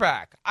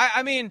quarterback.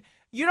 I mean,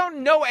 you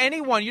don't know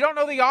anyone. You don't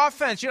know the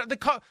offense.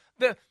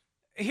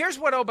 Here's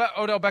what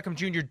Odell Beckham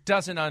Jr.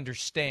 doesn't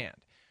understand.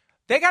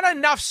 They got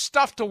enough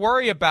stuff to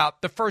worry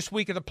about the first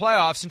week of the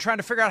playoffs and trying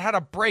to figure out how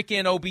to break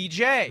in OBJ.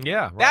 Yeah,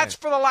 right. That's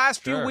for the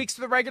last few weeks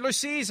of the regular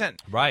season.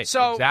 Right,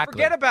 So exactly.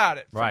 Forget about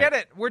it. Right.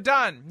 Forget it. We're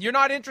done. You're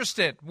not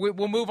interested.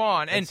 We'll move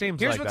on. And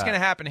here's like what's going to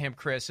happen to him,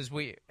 Chris, as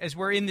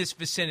we're in this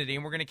vicinity,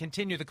 and we're going to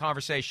continue the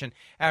conversation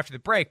after the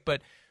break.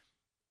 But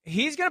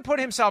he's going to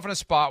put himself in a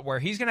spot where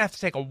he's going to have to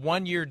take a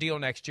one-year deal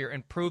next year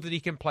and prove that he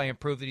can play and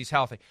prove that he's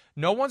healthy.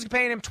 No one's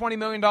paying him $20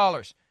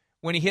 million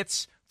when he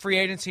hits free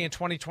agency in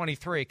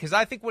 2023, because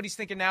I think what he's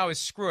thinking now is,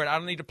 screw it, I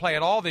don't need to play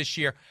at all this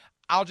year.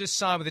 I'll just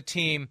sign with a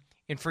team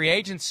in free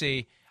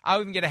agency. I'll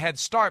even get a head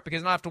start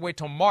because I don't have to wait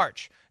till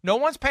March. No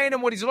one's paying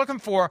him what he's looking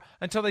for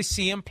until they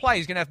see him play.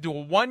 He's going to have to do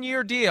a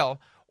one-year deal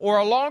or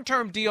a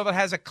long-term deal that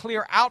has a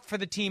clear out for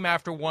the team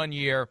after 1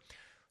 year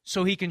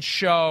so he can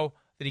show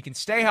that he can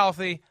stay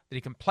healthy, that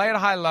he can play at a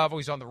high level.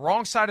 He's on the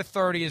wrong side of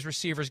 30 as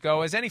receivers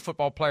go, as any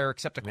football player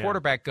except a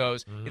quarterback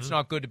goes. Mm-hmm. It's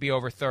not good to be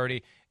over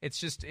 30.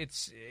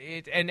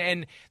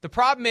 And the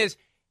problem is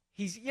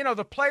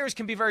the players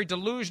can be very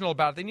delusional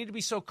about it. They need to be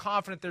so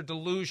confident they're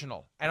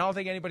delusional. And I don't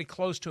think anybody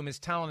close to him is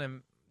telling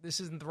him this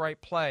isn't the right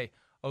play,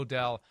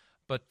 Odell.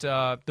 But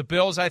the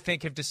Bills, I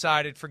think, have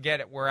decided,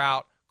 forget it, we're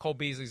out. Cole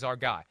Beasley's our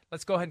guy.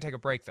 Let's go ahead and take a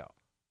break, though.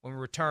 When we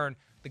return,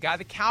 the guy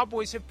the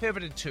Cowboys have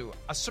pivoted to,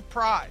 a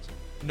surprise.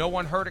 No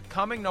one heard it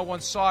coming. No one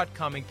saw it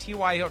coming.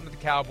 T.Y. Hilton to the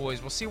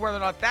Cowboys. We'll see whether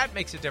or not that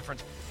makes a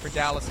difference for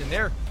Dallas in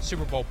their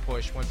Super Bowl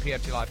push when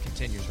PFT Live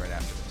continues right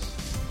after this.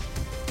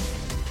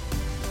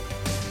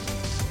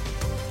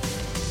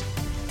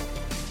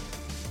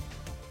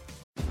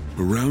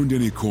 Around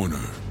any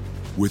corner,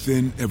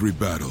 within every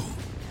battle,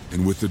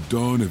 and with the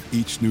dawn of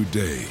each new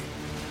day,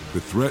 the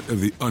threat of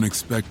the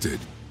unexpected,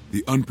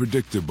 the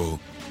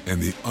unpredictable,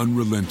 and the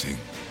unrelenting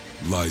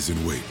lies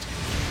in wait.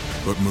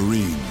 But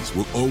Marines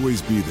will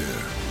always be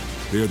there.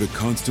 They are the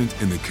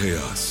constant in the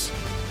chaos.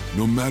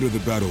 No matter the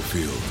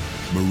battlefield,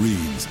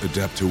 Marines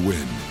adapt to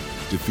win,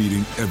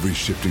 defeating every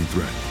shifting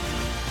threat,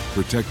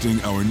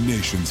 protecting our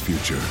nation's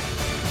future.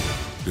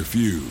 The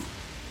few,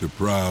 the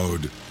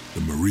proud,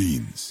 the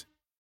Marines.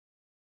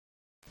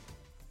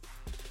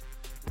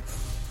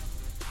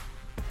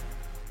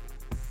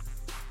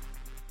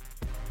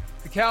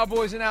 The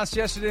Cowboys announced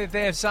yesterday that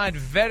they have signed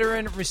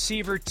veteran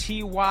receiver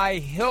T.Y.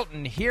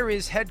 Hilton. Here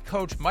is head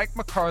coach Mike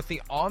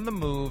McCarthy on the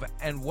move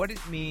and what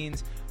it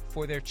means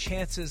for their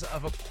chances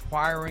of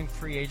acquiring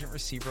free agent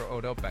receiver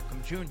Odell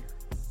Beckham Jr.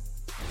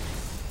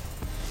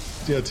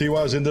 Yeah,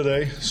 T.Y.'s in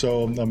today,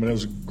 so it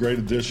was a great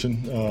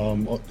addition.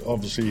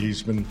 Obviously,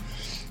 he's been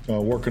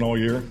working all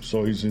year,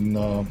 so he's in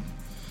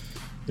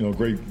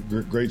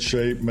great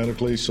shape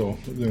medically. So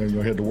he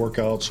had to work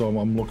out. So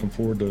I'm looking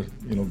forward to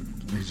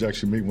he's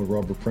actually meeting with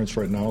Robert Prince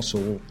right now.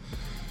 So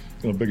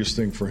the biggest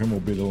thing for him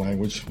will be the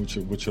language, which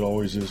it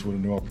always is with a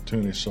new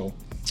opportunity. So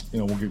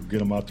we'll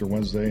get him out there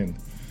Wednesday and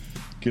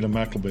get him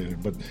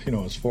acclimated. But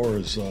as far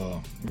as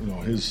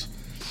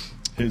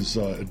his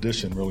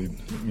addition, really,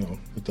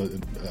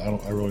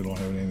 I really don't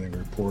have anything to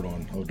report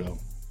on Odell.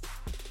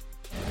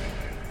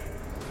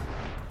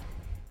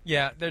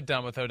 Yeah, they're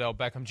done with Odell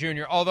Beckham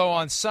Jr. Although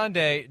on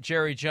Sunday,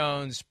 Jerry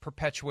Jones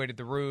perpetuated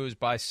the ruse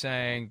by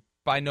saying,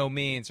 by no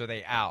means are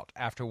they out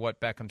after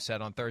what Beckham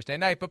said on Thursday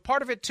night. But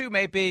part of it, too,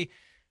 may be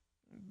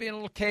being a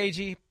little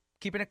cagey,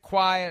 keeping it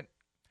quiet,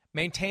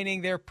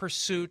 maintaining their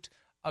pursuit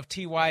of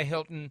T.Y.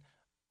 Hilton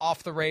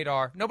off the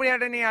radar. Nobody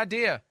had any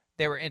idea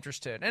they were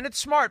interested. And it's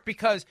smart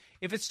because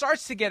if it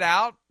starts to get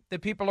out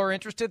that people are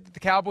interested, that the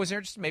Cowboys are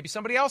interested, maybe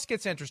somebody else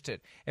gets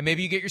interested. And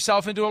maybe you get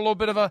yourself into a little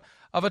bit of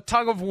a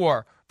tug of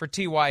war for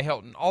T.Y.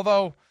 Hilton.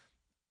 Although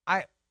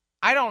I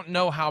don't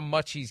know how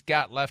much he's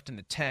got left in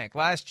the tank.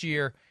 Last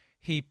year,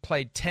 he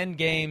played 10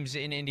 games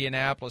in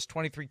Indianapolis,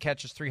 23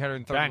 catches,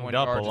 331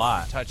 yards,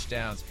 and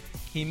touchdowns.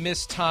 He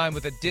missed time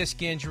with a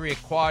disc injury, a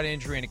quad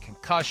injury, and a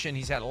concussion.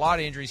 He's had a lot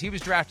of injuries. He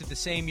was drafted the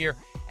same year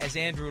as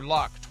Andrew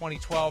Luck,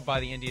 2012, by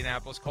the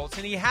Indianapolis Colts,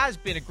 and he has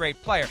been a great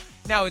player.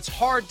 Now, it's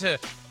hard to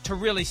to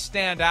really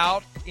stand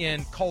out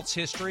in Colts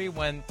history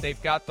when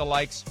they've got the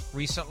likes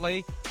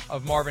recently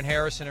of Marvin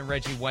Harrison and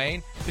Reggie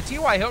Wayne. But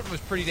T.Y. Hilton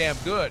was pretty damn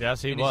good.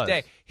 Yes, he in was. His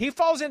day. He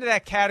falls into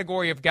that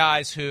category of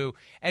guys who,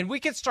 and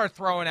we could start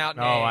throwing out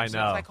names. Oh, I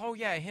know. It's like, oh,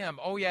 yeah, him.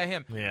 Oh, yeah,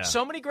 him. Yeah.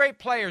 So many great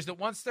players that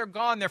once they're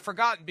gone, they're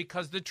forgotten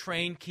because the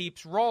train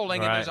keeps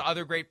rolling, and there's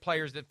other great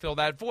players that fill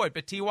that void.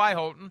 But T.Y.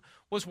 Hilton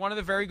was one of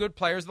the very good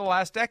players of the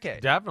last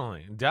decade.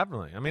 Definitely.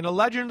 I mean, a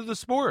legend of the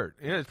sport.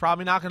 He's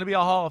probably not going to be a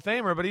Hall of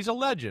Famer, but he's a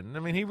legend. I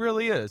mean, he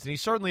really is. And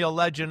he's certainly a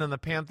legend in the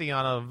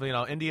pantheon of,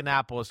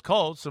 Indianapolis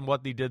Colts and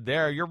what he did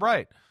there. You're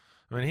right.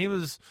 I mean, he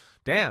was...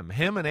 Damn,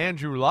 him and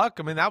Andrew Luck,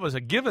 I mean, that was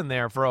a given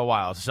there for a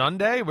while.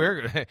 Sunday,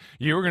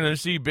 you were going to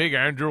see big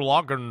Andrew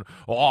Luck, and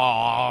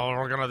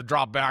we're going to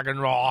drop back and,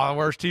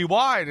 where's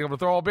T.Y.? They're going to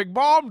throw a big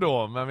bomb to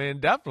him. I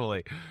mean,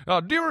 definitely.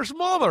 Dearest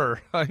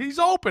mother, he's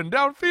open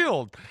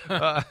downfield.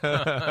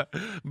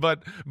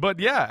 But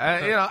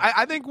yeah,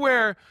 I think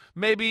where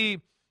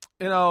maybe,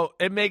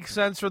 it makes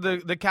sense for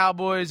the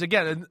Cowboys,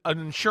 again, an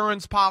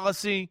insurance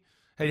policy.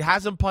 He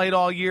hasn't played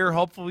all year.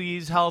 Hopefully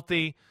he's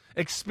healthy.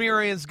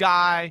 Experienced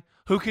guy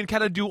who can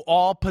kind of do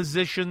all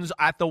positions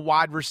at the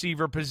wide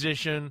receiver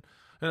position.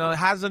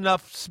 Has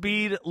enough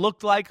speed, it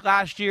looked like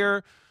last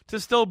year, to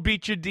still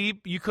beat you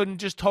deep. You couldn't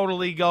just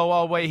totally go,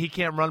 oh, wait, he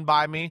can't run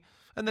by me.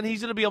 And then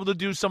he's going to be able to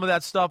do some of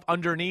that stuff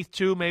underneath,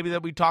 too, maybe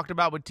that we talked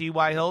about with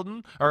T.Y.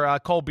 Hilton, or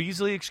Cole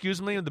Beasley,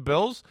 and the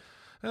Bills.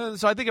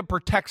 So I think it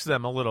protects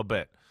them a little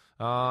bit.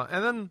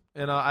 And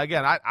then,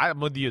 again, I'm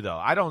with you, though.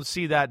 I don't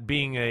see that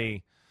being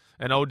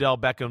an Odell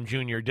Beckham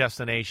Jr.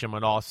 destination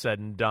when all's said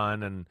and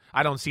done, and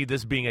I don't see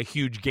this being a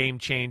huge game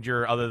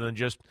changer other than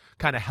just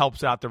kind of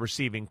helps out the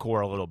receiving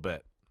core a little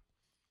bit.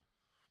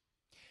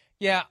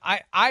 Yeah,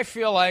 I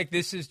feel like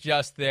this is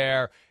just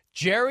there.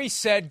 Jerry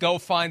said go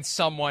find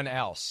someone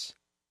else,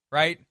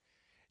 right?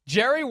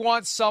 Jerry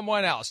wants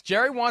someone else.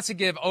 Jerry wants to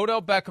give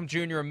Odell Beckham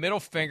Jr. a middle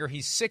finger.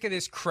 He's sick of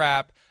this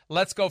crap.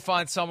 Let's go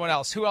find someone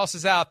else. Who else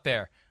is out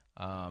there?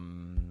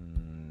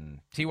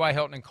 T.Y.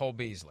 Hilton and Cole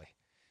Beasley.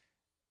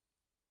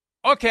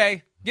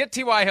 Okay, get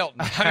T.Y.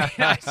 Hilton.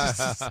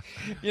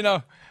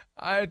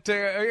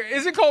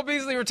 Isn't Cole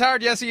Beasley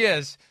retired? Yes, he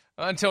is,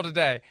 until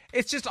today.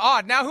 It's just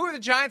odd. Now, who are the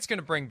Giants going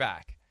to bring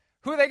back?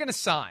 Who are they going to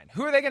sign?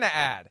 Who are they going to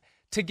add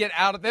to get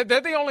out of there?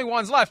 They're the only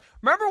ones left.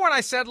 Remember when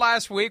I said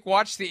last week,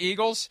 watch the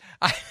Eagles?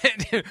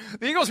 The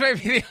Eagles may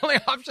be the only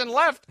option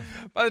left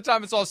by the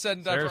time it's all said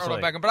and done for Odell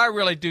Beckham. But I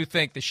really do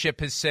think the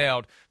ship has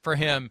sailed for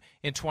him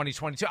in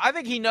 2022. I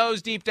think he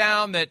knows deep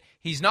down that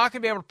he's not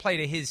going to be able to play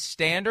to his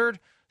standard.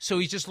 So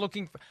he's just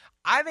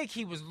I think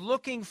he was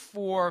looking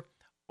for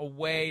a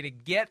way to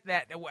get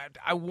that.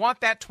 I want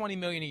that $20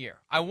 million a year.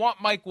 I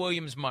want Mike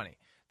Williams money.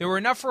 There were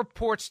enough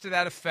reports to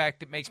that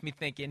effect that makes me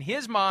think in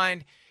his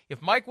mind, if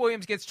Mike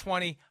Williams gets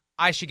 20,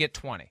 I should get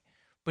 20.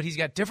 But he's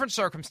got different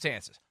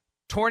circumstances.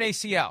 Torn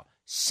ACL,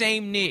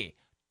 same knee,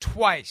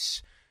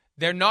 twice.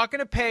 They're not going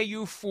to pay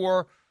you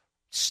for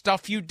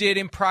stuff you did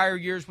in prior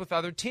years with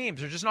other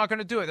teams. They're just not going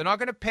to do it. They're not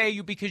going to pay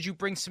you because you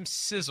bring some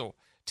sizzle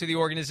to the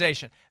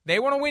organization. They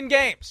want to win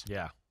games.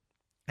 Yeah.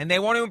 And they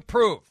want to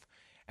improve.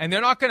 And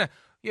they're not going to,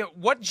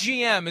 what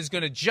GM is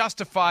going to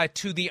justify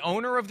to the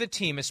owner of the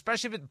team,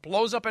 especially if it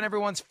blows up in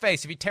everyone's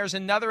face, if he tears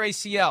another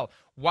ACL,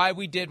 why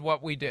we did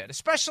what we did,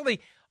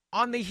 especially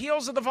on the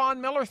heels of the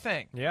Von Miller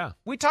thing. Yeah.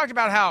 We talked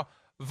about how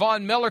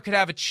Von Miller could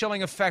have a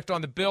chilling effect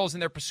on the Bills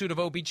in their pursuit of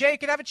OBJ. It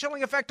could have a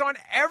chilling effect on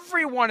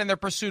everyone in their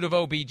pursuit of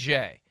OBJ.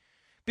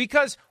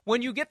 Because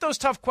when you get those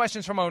tough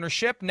questions from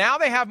ownership, now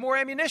they have more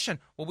ammunition.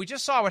 Well, we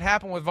just saw what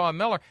happened with Von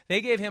Miller. They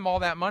gave him all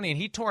that money, and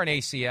he tore an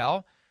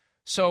ACL.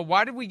 So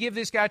why did we give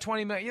this guy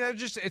 $20 million?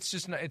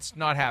 It's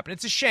not happening.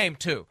 It's a shame,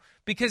 too,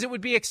 because it would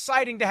be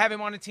exciting to have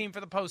him on a team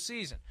for the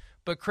postseason.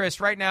 But,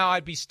 Chris, right now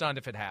I'd be stunned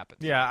if it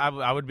happened. Yeah,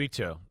 I would be,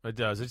 too. It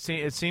does.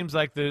 It seems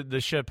like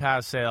the ship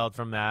has sailed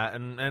from that.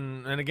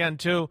 And again,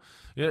 too,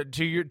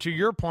 to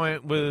your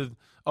point with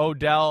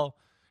Odell,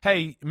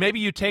 hey,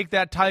 maybe you take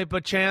that type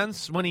of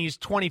chance when he's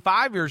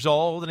 25 years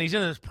old and he's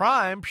in his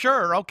prime.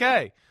 Sure,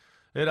 okay.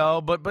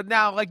 But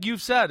now, like you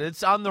said,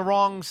 it's on the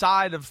wrong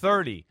side of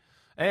 30,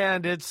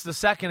 and it's the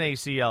second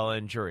ACL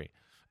injury.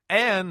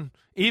 And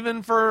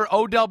even for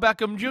Odell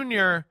Beckham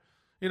Jr.,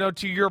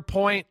 to your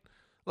point,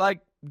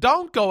 like,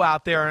 don't go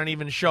out there and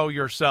even show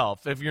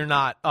yourself if you're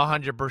not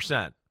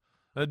 100%.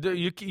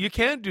 You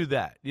can't do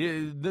that.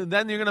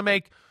 Then you're going to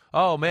make,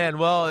 oh, man,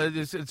 well,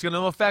 it's going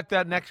to affect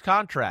that next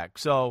contract.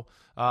 So,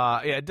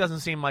 it doesn't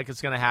seem like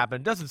it's going to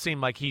happen. It doesn't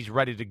seem like he's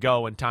ready to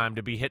go in time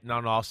to be hitting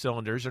on all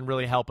cylinders and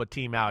really help a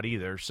team out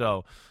either.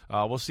 So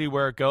we'll see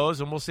where it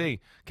goes, and we'll see.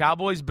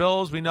 Cowboys,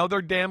 Bills, we know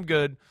they're damn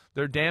good.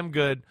 They're damn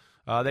good.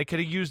 They could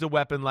have used a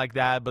weapon like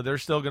that, but they're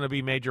still going to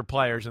be major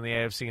players in the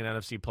AFC and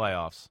NFC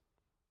playoffs.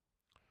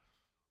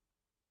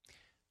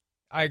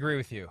 I agree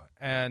with you,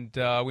 and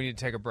we need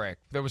to take a break.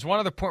 There was one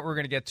other point we were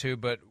going to get to,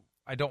 but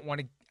I don't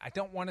want I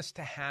don't want us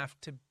to have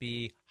to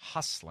be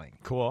hustling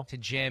to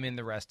jam in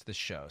the rest of the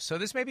show. So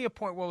this may be a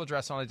point we'll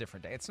address on a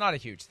different day. It's not a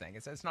huge thing.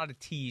 It's not a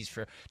tease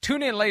for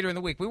tune in later in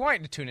the week. We want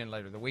you to tune in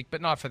later in the week,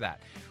 but not for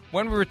that.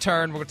 When we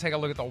return, we're going to take a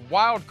look at the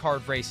wild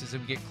card races as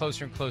we get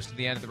closer and closer to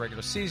the end of the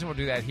regular season. We'll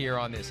do that here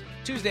on this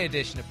Tuesday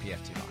edition of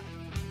PFT Live.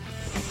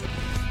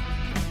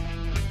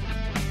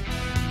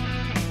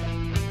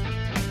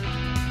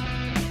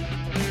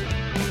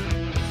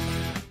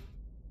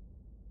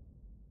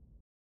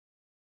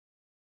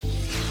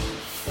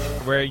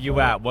 Where are you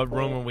at? What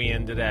room are we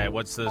in today?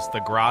 What's this, the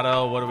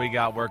grotto? What do we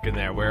got working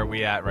there? Where are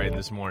we at right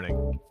this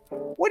morning?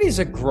 What is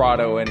a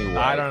grotto anyway?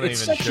 I don't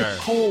it's even such sure. a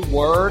cool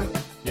word.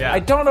 Yeah. I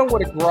don't know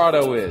what a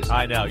grotto is.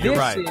 I know, you're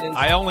right. Is...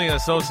 I only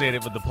associate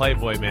it with the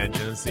Playboy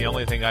Mansion. It's the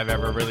only thing I've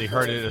ever really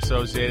heard it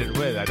associated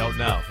with. I don't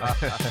know.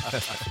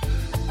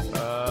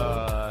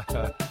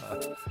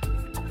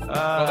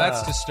 Well,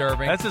 that's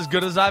disturbing. That's as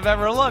good as I've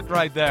ever looked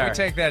right there. Can we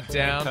take that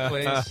down,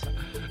 please?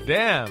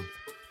 Damn.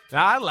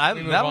 That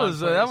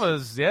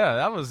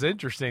was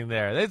interesting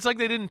there. It's like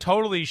they didn't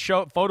totally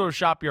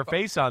Photoshop your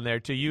face on there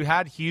too. You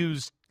had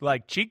Hughes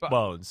like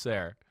cheekbones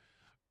there.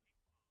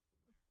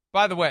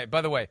 By the way,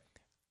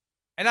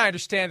 and I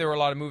understand there were a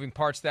lot of moving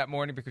parts that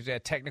morning because we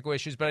had technical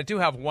issues, but I do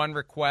have one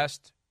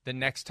request. The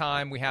next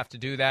time we have to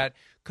do that,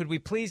 could we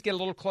please get a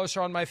little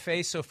closer on my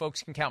face so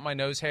folks can count my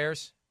nose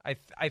hairs? I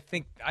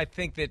think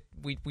that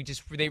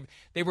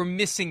they were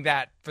missing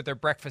that for their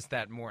breakfast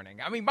that morning.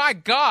 I mean, my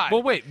God.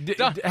 Well, wait. You're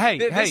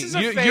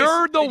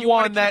the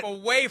one that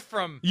away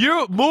from.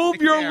 You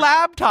move your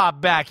laptop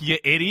back, you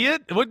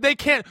idiot. What they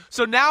can't.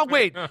 So now,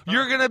 wait.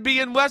 You're gonna be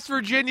in West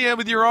Virginia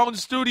with your own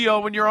studio.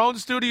 When your own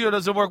studio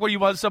doesn't work, what, you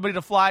want somebody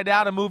to fly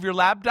down and move your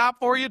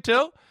laptop for you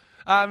too?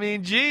 I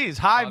mean, geez,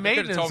 high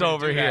maintenance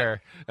over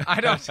here.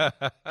 I don't.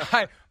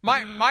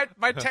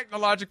 My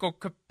technological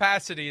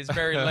capacity is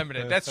very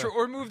limited. That's true.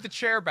 Or move the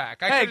chair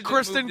back. Hey,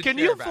 Kristen, can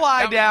you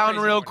fly down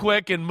real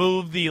quick and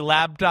move the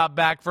laptop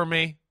back for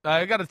me?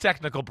 I got a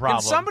technical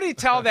problem. Can somebody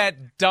tell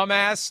that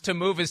dumbass to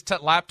move his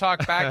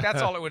laptop back?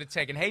 That's all it would have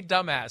taken. Hey,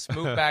 dumbass,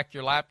 move back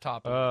your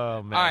laptop.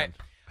 Oh, man.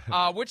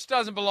 All right. Which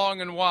doesn't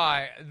belong and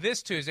why?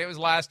 This Tuesday, it was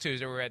last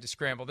Tuesday we had to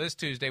scramble. This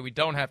Tuesday, we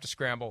don't have to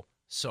scramble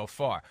so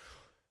far.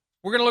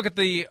 We're going to look at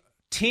the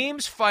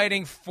teams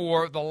fighting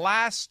for the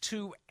last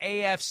two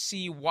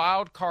AFC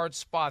wildcard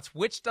spots.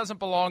 Which doesn't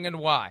belong and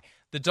why?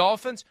 The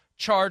Dolphins,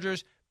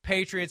 Chargers,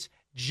 Patriots,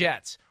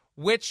 Jets.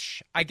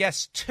 Which, I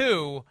guess,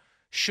 two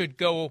should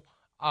go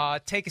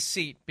take a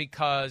seat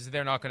because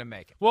they're not going to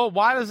make it. Well,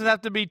 why does it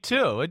have to be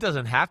two? It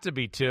doesn't have to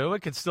be two.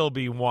 It could still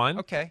be one.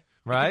 Okay.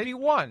 Right? It could be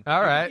one.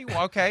 All right.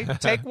 Okay,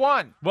 take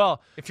one.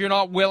 Well, if you're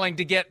not willing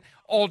to get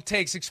old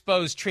takes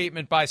exposed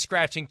treatment by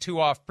scratching two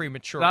off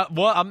prematurely.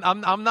 Well,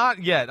 I'm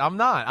not yet. I'm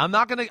not. I'm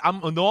not going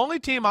to. The only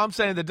team I'm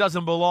saying that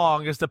doesn't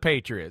belong is the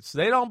Patriots.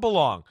 They don't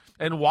belong.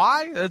 And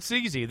why? It's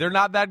easy. They're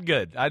not that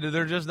good.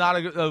 They're just not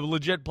a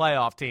legit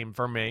playoff team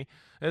for me,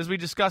 as we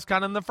discussed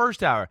kind of in the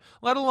first hour.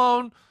 Let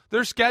alone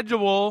their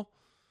schedule.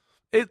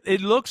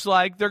 It looks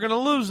like they're going to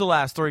lose the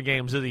last 3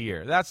 games of the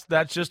year.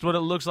 That's just what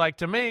it looks like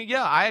to me.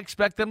 Yeah, I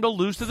expect them to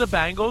lose to the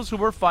Bengals,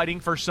 who are fighting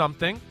for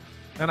something.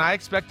 And I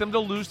expect them to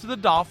lose to the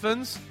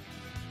Dolphins,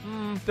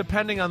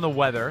 depending on the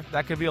weather.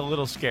 That could be a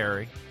little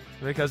scary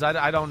because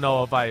I don't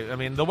know if I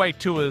mean, the way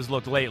Tua has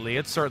looked lately,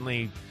 it's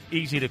certainly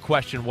easy to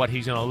question what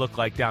he's going to look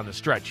like down the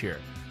stretch here.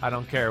 I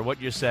don't care what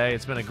you say.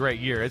 It's been a great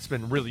year. It's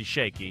been really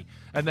shaky.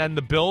 And then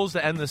the Bills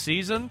to end the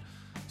season.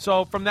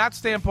 So from that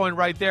standpoint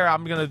right there,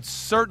 I'm going to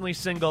certainly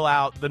single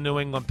out the New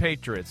England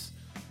Patriots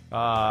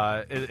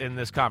in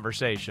this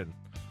conversation.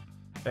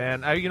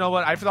 And you know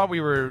what? I thought we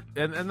were –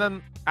 and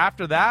then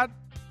after that,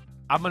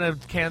 I'm going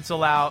to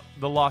cancel out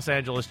the Los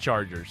Angeles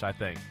Chargers, I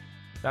think.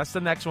 That's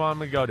the next one I'm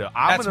going to go to.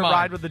 I'm going to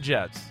ride with the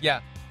Jets. Yeah.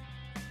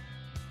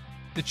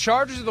 The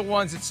Chargers are the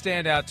ones that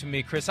stand out to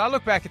me, Chris. I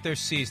look back at their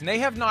season. They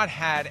have not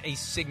had a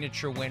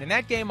signature win, and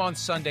that game on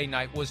Sunday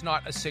night was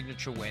not a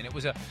signature win. It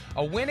was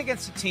a win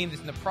against a team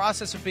that's in the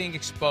process of being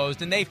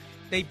exposed, and they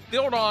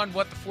build on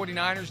what the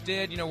 49ers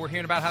did. You know, we're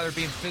hearing about how they're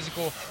being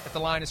physical at the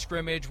line of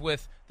scrimmage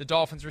with the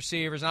Dolphins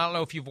receivers. And I don't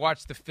know if you've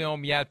watched the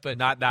film yet, but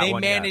they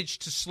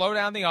managed to slow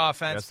down the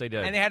offense. Yes, they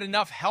did. And they had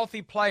enough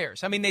healthy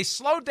players. I mean, they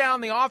slowed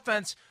down the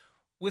offense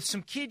with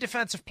some key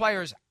defensive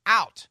players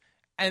out,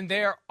 and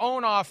their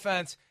own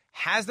offense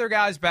has their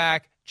guys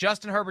back.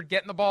 Justin Herbert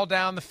getting the ball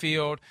down the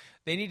field.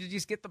 They need to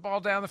just get the ball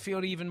down the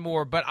field even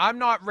more. But I'm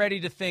not ready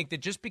to think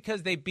that just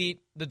because they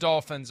beat the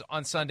Dolphins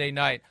on Sunday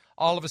night,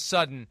 all of a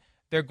sudden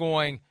they're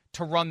going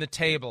to run the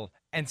table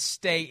and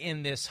stay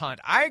in this hunt.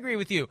 I agree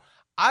with you.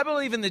 I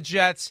believe in the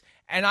Jets,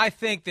 and I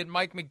think that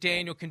Mike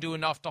McDaniel can do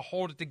enough to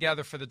hold it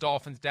together for the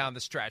Dolphins down the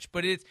stretch.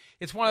 But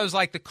it's one of those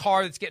like the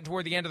car that's getting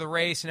toward the end of the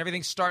race and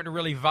everything's starting to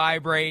really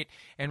vibrate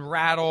and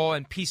rattle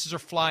and pieces are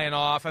flying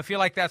off. I feel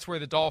like that's where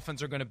the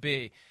Dolphins are going to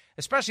be,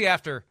 especially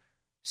after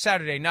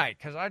Saturday night,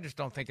 because I just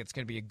don't think it's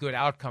going to be a good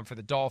outcome for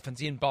the Dolphins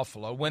in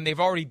Buffalo when they've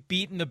already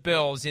beaten the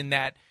Bills in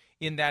that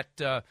in that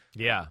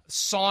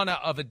sauna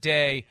of a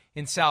day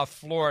in South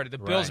Florida. The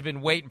Bills have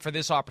been waiting for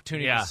this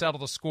opportunity to settle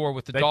the score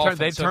with the Dolphins.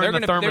 They turned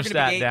the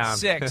thermostat down.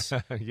 They're going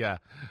to be 8-6.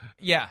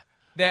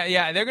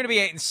 They're going to be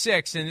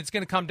 8-6, and it's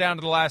going to come down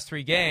to the last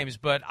 3 games.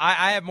 But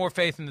I have more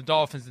faith in the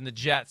Dolphins and the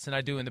Jets than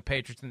I do in the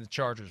Patriots and the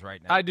Chargers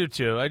right now. I do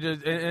too.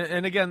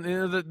 And again,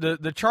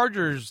 the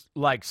Chargers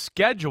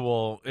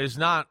schedule is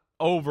not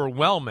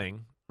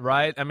overwhelming,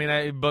 right? I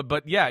mean,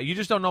 but you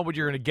just don't know what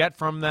you're going to get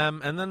from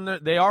them. And then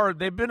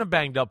they've been a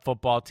banged up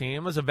football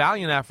team. It was a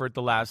valiant effort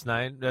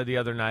the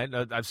other night.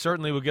 I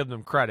certainly would give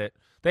them credit.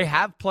 They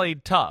have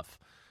played tough.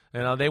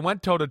 They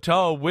went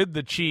toe-to-toe with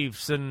the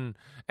Chiefs and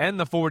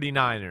the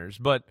 49ers.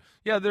 But,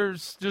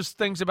 there's just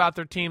things about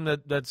their team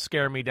that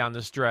scare me down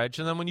the stretch.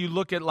 And then when you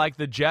look at,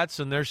 the Jets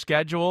and their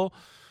schedule,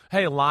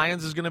 hey,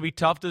 Lions is going to be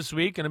tough this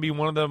week, going to be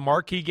one of the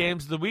marquee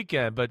games of the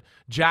weekend. But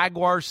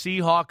Jaguars,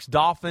 Seahawks,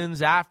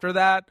 Dolphins after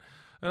that,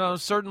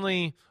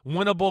 certainly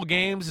winnable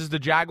games as the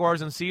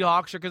Jaguars and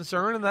Seahawks are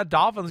concerned. And that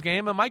Dolphins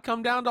game, it might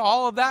come down to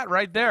all of that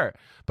right there.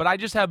 But I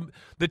just have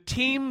the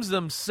teams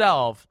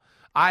themselves,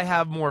 I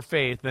have more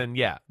faith than,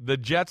 the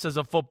Jets as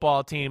a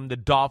football team, the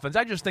Dolphins.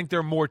 I just think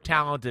they're more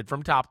talented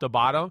from top to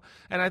bottom.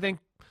 And I think,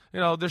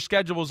 their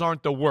schedules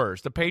aren't the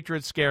worst. The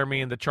Patriots scare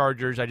me, and the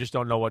Chargers, I just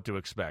don't know what to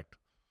expect.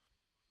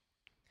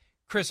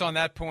 Chris, on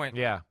that point,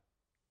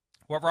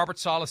 what Robert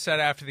Saleh said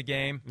after the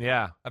game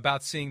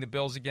about seeing the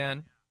Bills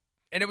again,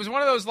 and it was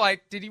one of those,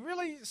 did he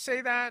really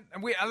say that?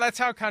 And that's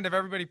how kind of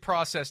everybody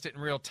processed it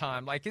in real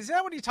time. Is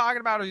that what he's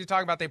talking about, or is he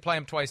talking about they play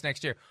him twice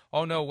next year?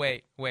 Oh, no,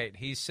 wait.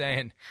 He's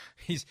saying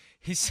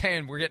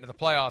we're getting to the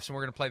playoffs and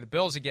we're going to play the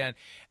Bills again.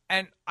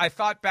 And I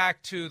thought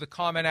back to the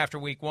comment after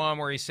week 1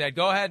 where he said,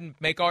 go ahead and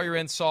make all your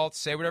insults,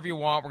 say whatever you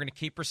want, we're going to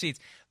keep receipts.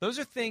 Those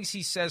are things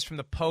he says from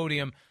the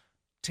podium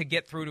to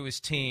get through to his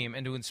team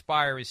and to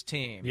inspire his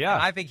team. Yeah.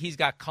 And I think he's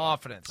got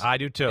confidence. I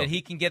do too. That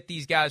he can get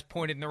these guys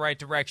pointed in the right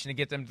direction and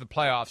get them to the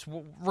playoffs,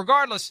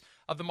 regardless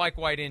of the Mike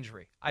White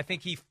injury. I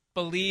think he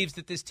believes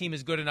that this team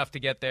is good enough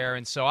to get there,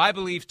 and so I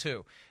believe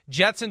too.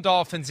 Jets and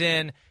Dolphins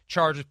in,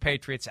 Chargers,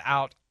 Patriots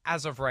out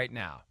as of right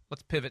now.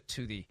 Let's pivot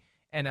to the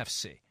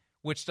NFC,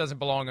 which doesn't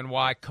belong in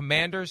why.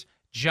 Commanders,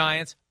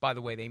 Giants, by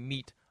the way, they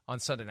meet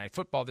on Sunday Night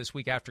Football this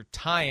week after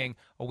tying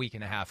a week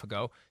and a half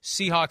ago.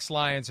 Seahawks,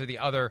 Lions are the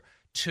other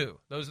 2.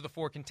 Those are the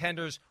 4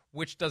 contenders.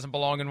 Which doesn't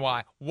belong and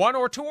why? 1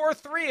 or 2 or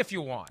 3 if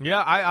you want.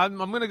 Yeah, I'm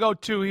going to go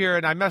 2 here,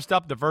 and I messed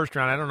up the first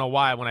round. I don't know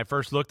why. When I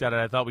first looked at it,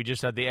 I thought we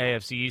just had the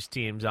AFC East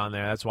teams on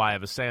there. That's why I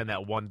was saying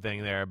that one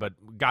thing there,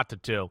 but got to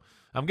 2.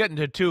 I'm getting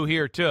to 2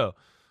 here, too.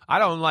 I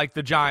don't like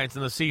the Giants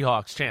and the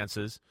Seahawks'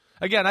 chances.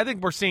 Again, I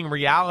think we're seeing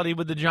reality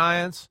with the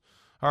Giants,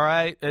 all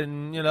right?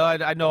 And,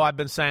 I know I've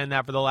been saying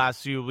that for the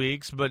last few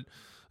weeks, but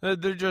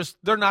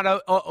they're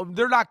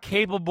not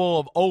capable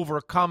of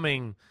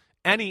overcoming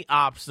any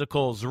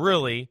obstacles,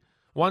 really.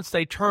 Once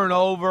they turn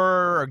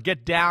over or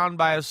get down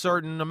by a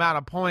certain amount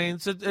of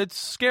points, it's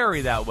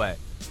scary that way.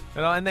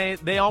 And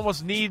they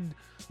almost need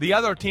the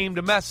other team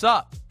to mess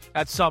up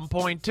at some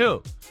point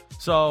too.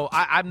 So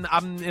I'm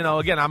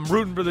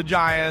rooting for the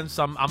Giants.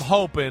 I'm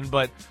hoping,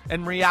 but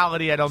in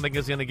reality, I don't think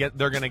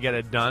they're going to get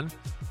it done.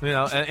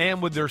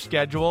 And with their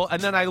schedule.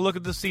 And then I look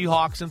at the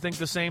Seahawks and think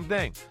the same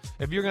thing.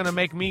 If you're going to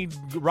make me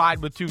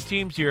ride with 2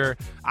 teams here,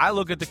 I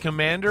look at the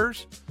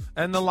Commanders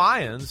and the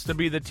Lions to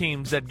be the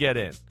teams that get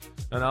in.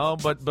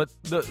 But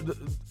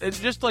it's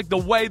just the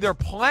way they're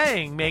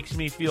playing makes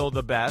me feel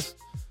the best.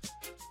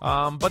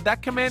 But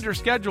that Commander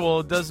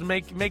schedule does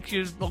make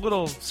you a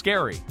little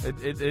scary.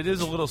 It is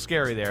a little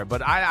scary there.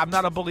 But I'm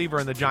not a believer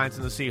in the Giants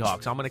and the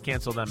Seahawks. I'm going to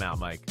cancel them out,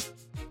 Mike.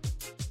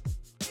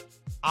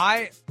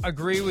 I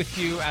agree with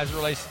you as it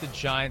relates to the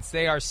Giants.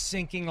 They are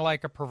sinking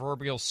like a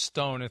proverbial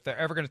stone. If they're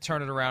ever going to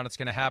turn it around, it's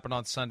going to happen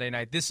on Sunday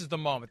night. This is the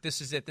moment.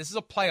 This is it. This is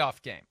a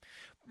playoff game.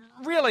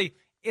 Really,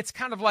 it's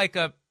kind of like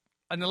an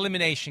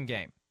elimination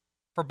game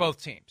for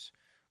both teams.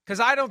 Because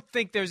I don't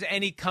think there's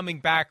any coming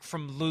back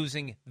from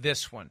losing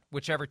this one,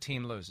 whichever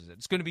team loses it.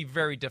 It's going to be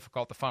very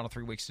difficult the final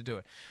 3 weeks to do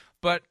it.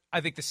 But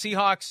I think the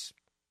Seahawks,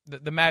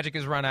 the magic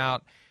has run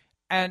out.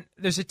 And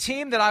there's a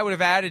team that I would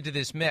have added to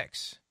this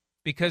mix.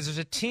 Because there's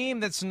a team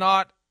that's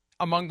not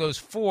among those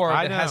 4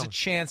 that has a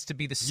chance to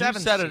be the 7th. You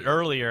said it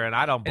earlier, and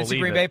I don't believe it. It's the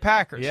Green Bay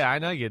Packers. Yeah, I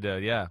know you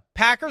did, yeah.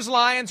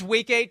 Packers-Lions,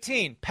 Week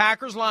 18.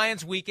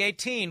 Packers-Lions, Week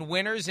 18.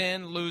 Winners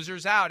in,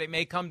 losers out. It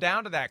may come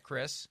down to that,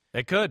 Chris.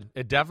 It could.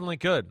 It definitely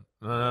could.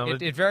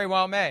 It very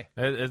well may.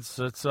 It's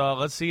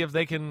let's see if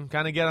they can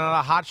kind of get on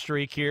a hot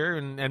streak here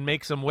and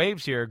make some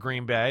waves here at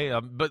Green Bay.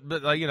 But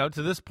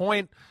to this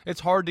point, it's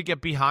hard to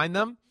get behind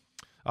them.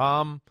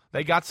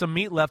 They got some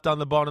meat left on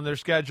the bone in their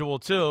schedule,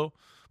 too.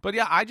 But,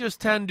 yeah, I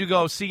just tend to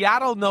go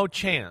Seattle, no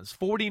chance.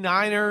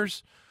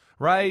 49ers,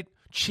 right?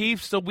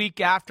 Chiefs the week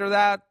after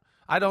that.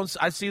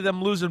 I see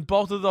them losing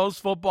both of those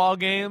football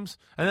games.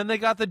 And then they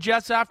got the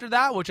Jets after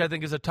that, which I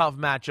think is a tough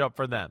matchup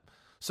for them.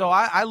 So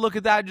I look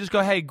at that and just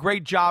go, hey,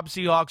 great job,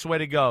 Seahawks, way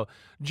to go.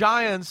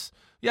 Giants,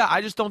 yeah,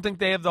 I just don't think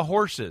they have the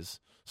horses.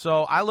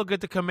 So I look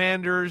at the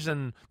Commanders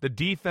and the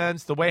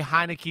defense, the way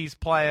Heineke's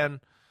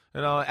playing.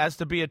 as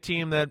to be a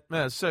team that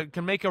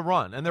can make a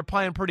run, and they're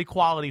playing pretty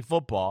quality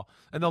football.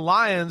 And the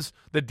Lions,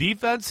 the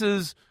defense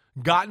has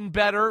gotten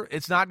better.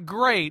 It's not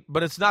great,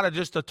 but it's not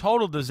just a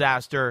total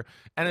disaster,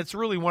 and it's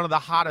really one of the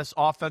hottest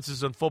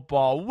offenses in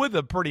football with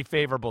a pretty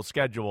favorable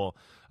schedule.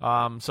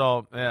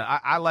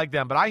 I like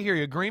them, but I hear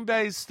you. Green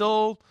Bay's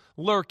still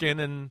lurking,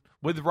 and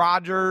with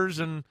Rodgers,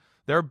 and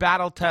they're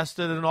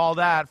battle-tested and all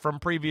that from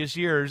previous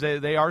years,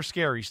 they are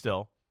scary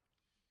still.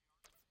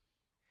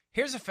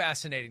 Here's a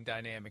fascinating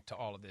dynamic to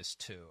all of this,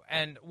 too.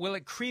 And will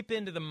it creep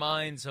into the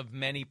minds of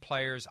many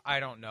players? I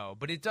don't know.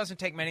 But it doesn't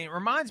take many. It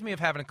reminds me of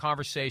having a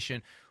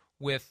conversation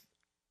with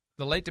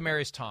the late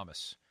Demaryius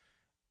Thomas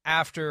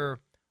after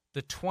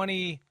the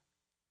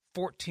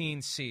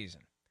 2014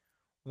 season,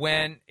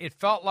 when it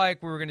felt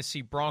like we were going to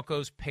see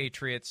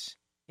Broncos-Patriots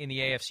in the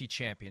AFC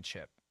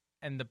Championship.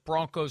 And the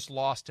Broncos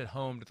lost at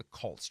home to the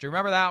Colts. Do you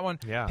remember that one?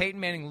 Yeah.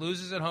 Peyton Manning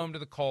loses at home to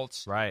the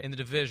Colts in the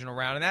divisional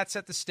round. And that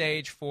set the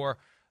stage for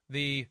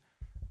the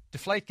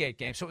Deflategate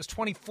game. So it was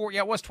 2014.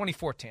 Yeah, it was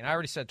 2014. I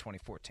already said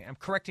 2014. I'm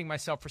correcting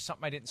myself for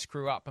something I didn't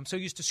screw up. I'm so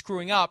used to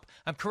screwing up,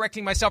 I'm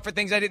correcting myself for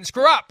things I didn't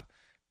screw up.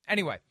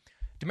 Anyway,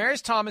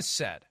 Demaryius Thomas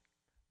said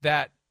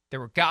that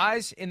there were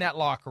guys in that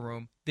locker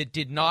room that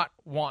did not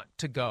want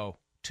to go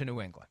to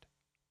New England.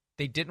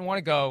 They didn't want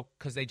to go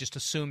because they just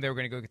assumed they were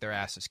going to go get their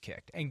asses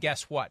kicked. And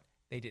guess what?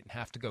 They didn't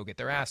have to go get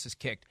their asses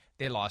kicked.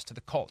 They lost to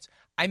the Colts.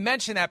 I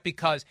mention that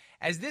because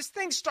as this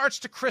thing starts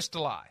to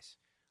crystallize,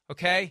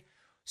 okay,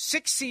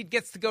 6 seed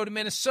gets to go to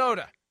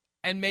Minnesota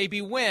and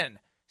maybe win.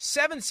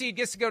 7 seed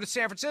gets to go to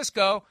San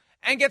Francisco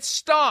and get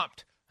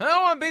stomped. I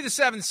don't want to be the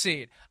 7th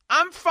seed.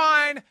 I'm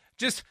fine.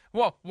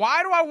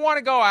 Why do I want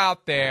to go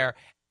out there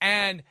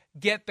and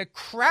get the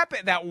crap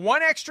at that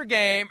one extra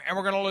game and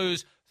we're going to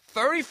lose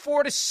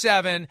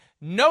 34-7?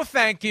 No,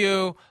 thank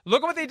you.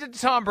 Look at what they did to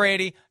Tom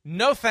Brady.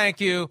 No, thank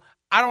you.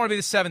 I don't want to be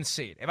the 7th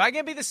seed. If I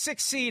can be the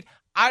 6th seed,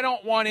 I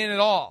don't want in at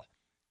all.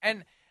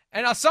 And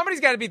now somebody's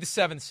got to be the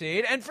 7th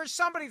seed. And for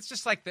somebody, it's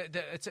just like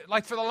it's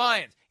like for the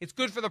Lions. It's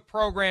good for the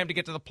program to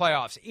get to the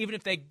playoffs, even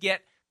if they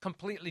get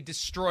completely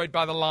destroyed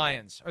by the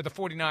Lions or the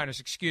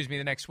 49ers,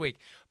 the next week.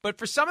 But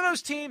for some of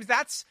those teams,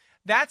 that's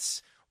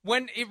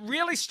when it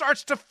really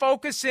starts to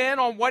focus in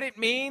on what it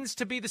means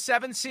to be the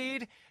 7th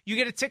seed. You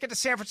get a ticket to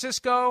San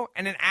Francisco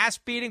and an ass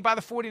beating by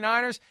the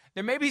 49ers.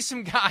 There may be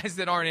some guys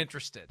that aren't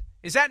interested.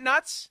 Is that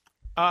nuts?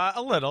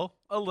 A little.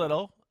 All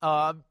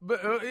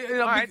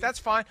right, that's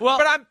fine. Well,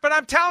 but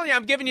I'm telling you,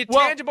 I'm giving you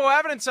tangible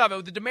evidence of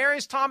it. The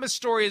Demaryius Thomas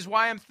story is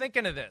why I'm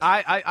thinking of this.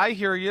 I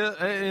hear you.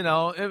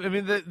 I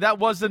mean, that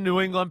was the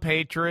New England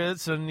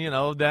Patriots, and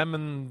them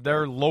and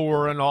their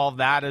lore and all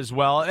that as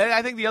well. And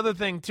I think the other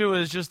thing too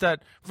is just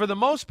that for the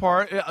most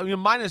part,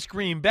 minus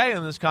Green Bay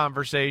in this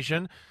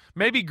conversation,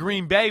 maybe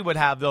Green Bay would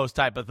have those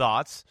type of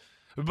thoughts,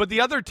 but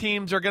the other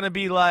teams are going to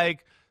be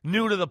like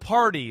new to the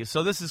party,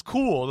 so this is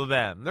cool to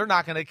them. They're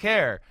not going to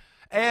care.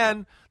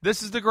 And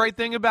this is the great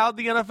thing about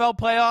the NFL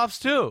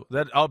playoffs, too,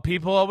 that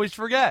people always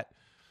forget.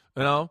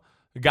 A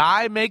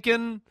guy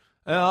making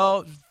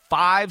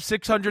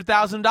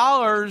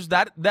 $500,000-$600,000,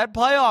 that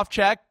playoff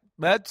check,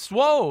 that's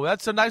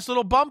a nice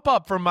little bump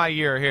up from my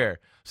year here.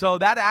 So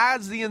that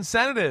adds the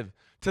incentive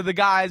to the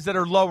guys that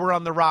are lower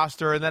on the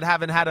roster and that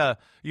haven't had a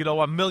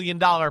 $1 million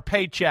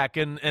paycheck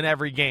in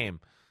every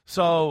game.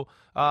 So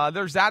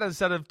there's that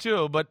incentive,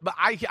 too. But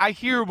I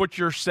hear what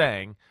you're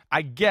saying.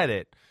 I get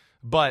it.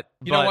 But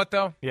you know what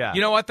though? Yeah.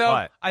 You know what though?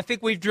 What? I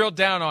think we've drilled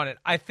down on it.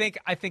 I think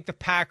the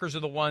Packers are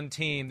the one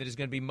team that is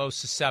going to be most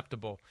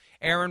susceptible.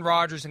 Aaron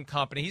Rodgers and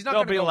company. He's not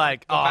going to go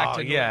back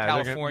to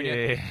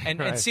California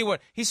and see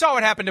what he saw.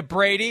 What happened to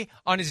Brady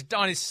on his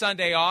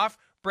Sunday off?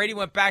 Brady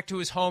went back to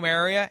his home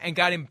area and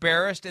got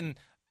embarrassed in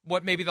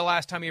what may be the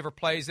last time he ever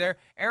plays there.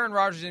 Aaron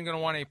Rodgers isn't going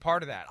to want any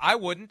part of that. I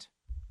wouldn't.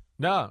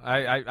 No,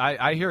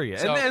 I hear you.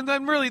 So, and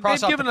then really,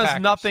 they've given us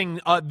nothing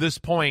at this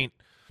point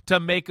to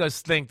make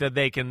us think that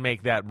they can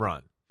make that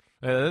run.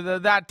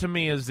 That to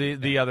me is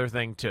the other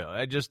thing too.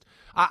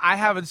 I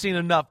haven't seen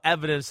enough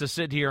evidence to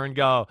sit here and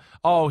go,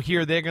 oh,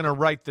 here they're going to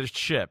right the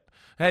ship.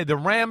 Hey, the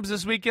Rams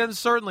this weekend,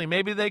 certainly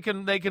maybe they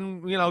can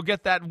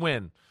get that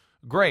win.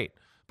 Great,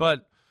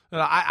 but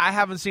I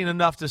haven't seen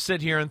enough to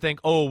sit here and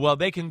think, oh, well,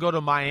 they can go to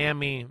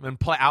Miami and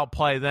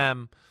outplay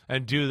them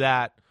and do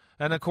that.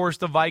 And, of course,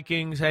 the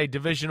Vikings, hey,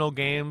 divisional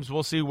games,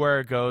 we'll see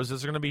where it goes.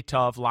 It's going to be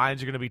tough.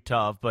 Lions are going to be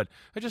tough. But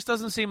it just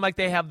doesn't seem like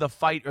they have the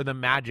fight or the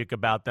magic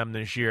about them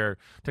this year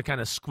to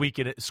kind of squeak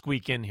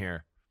in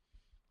here.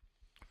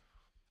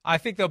 I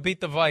think they'll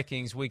beat the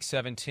Vikings week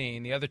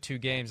 17. The other two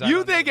games,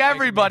 you think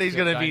everybody's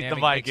going to beat the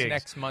Vikings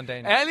next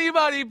Monday night?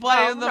 Anybody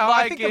playing the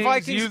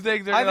Vikings? You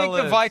think they're going to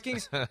lose?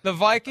 The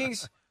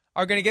Vikings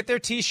are going to get their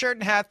T-shirt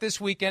and hat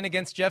this weekend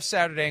against Jeff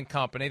Saturday and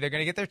company. They're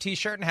going to get their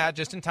T-shirt and hat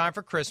just in time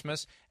for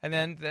Christmas, and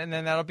then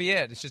that'll be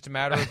it. It's just a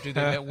matter of do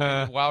they win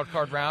the wild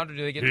card round or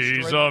do they get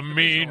destroyed? He's a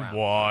mean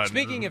one.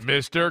 Speaking of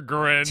Mr.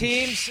 Grinch,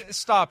 teams,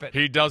 stop it.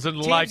 He doesn't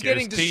like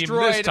his team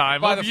this time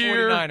by of the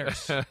year.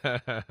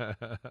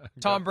 49ers.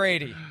 Tom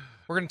Brady.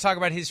 We're going to talk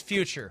about his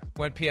future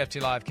when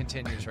PFT Live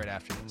continues right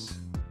after this.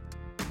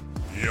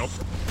 Yep.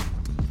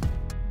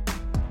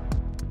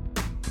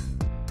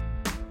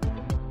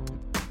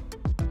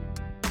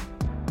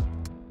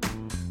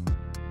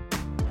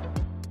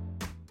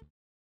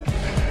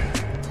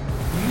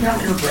 you have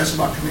any regrets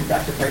about coming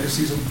back to play this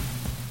season?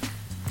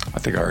 I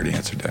think I already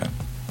answered that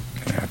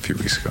a few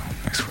weeks ago.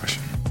 Next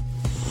question.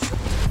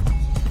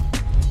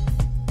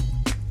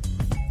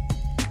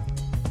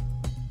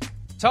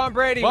 Tom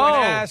Brady, when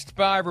asked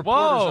by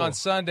reporters on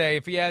Sunday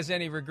if he has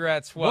any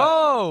regrets, what?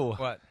 Whoa!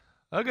 What?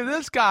 Look at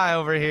this guy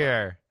over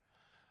here.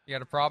 You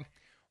got a problem?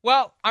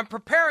 Well, I'm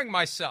preparing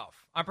myself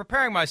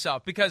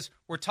because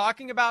we're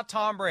talking about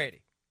Tom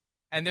Brady.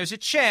 And there's a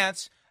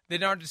chance that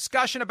in our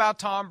discussion about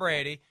Tom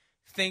Brady,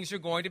 things are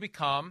going to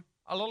become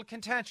a little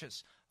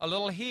contentious, a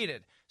little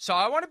heated. So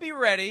I want to be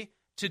ready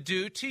to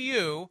do to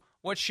you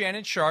what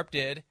Shannon Sharpe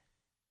did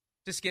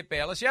to Skip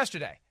Bayless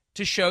yesterday,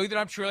 to show you that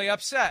I'm truly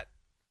upset.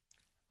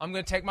 I'm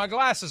going to take my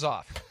glasses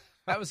off.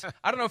 I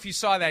don't know if you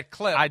saw that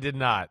clip. I did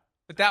not.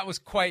 But that was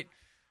quite,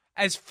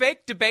 as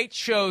fake debate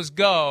shows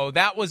go,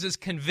 that was as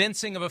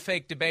convincing of a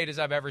fake debate as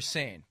I've ever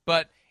seen.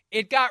 But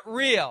it got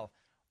real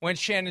when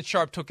Shannon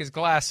Sharpe took his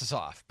glasses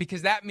off,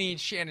 because that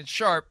means Shannon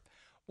Sharpe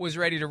was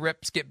ready to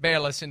rip Skip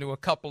Bayless into a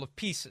couple of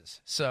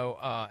pieces. So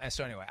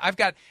anyway, I've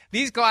got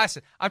these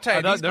glasses. I'm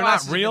telling you, these they're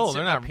glasses not real.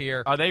 They're not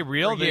here. Are they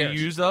real? Do you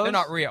use those? They're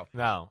not real.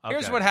 No. Okay.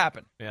 Here's what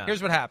happened. Yeah.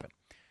 Here's what happened.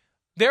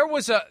 There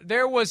was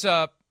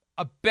a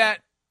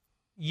bet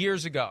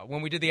years ago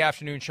when we did the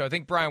afternoon show. I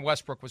think Brian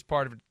Westbrook was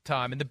part of it at the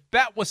time, and the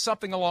bet was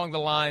something along the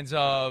lines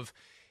of,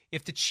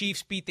 if the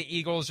Chiefs beat the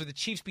Eagles or the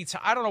Chiefs beat,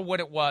 I don't know what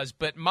it was,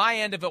 but my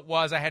end of it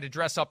was I had to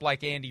dress up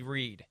like Andy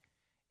Reid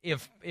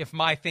if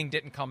my thing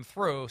didn't come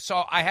through.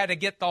 So I had to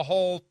get the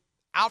whole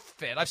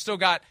outfit. I've still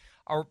got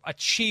a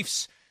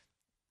Chiefs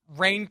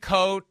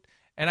raincoat,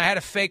 and I had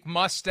a fake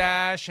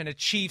mustache and a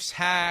Chiefs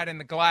hat and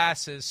the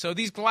glasses. So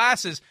these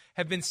glasses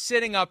have been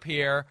sitting up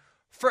here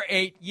for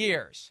 8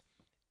 years.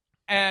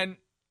 And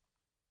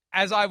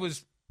as I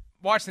was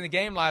watching the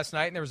game last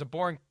night, and there was a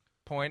boring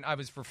point, I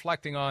was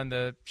reflecting on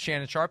the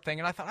Shannon Sharpe thing,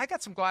 and I thought, I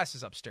got some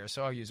glasses upstairs,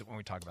 so I'll use it when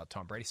we talk about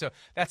Tom Brady. So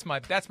that's my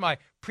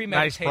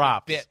premeditated nice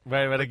props. bit.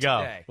 Way to go.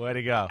 Today. Way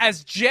to go.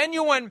 As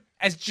genuine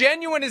as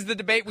the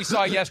debate we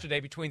saw yesterday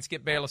between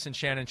Skip Bayless and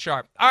Shannon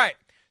Sharpe. All right,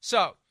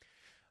 so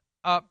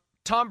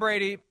Tom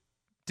Brady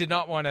did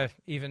not want to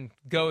even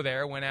go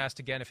there when asked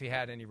again if he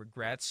had any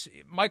regrets.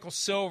 Michael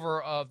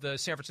Silver of the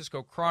San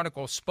Francisco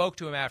Chronicle spoke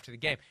to him after the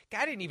game.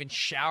 Guy didn't even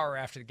shower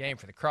after the game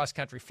for the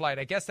cross-country flight.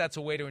 I guess that's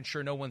a way to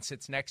ensure no one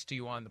sits next to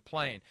you on the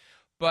plane.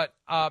 But,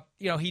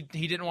 he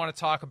didn't want to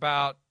talk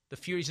about the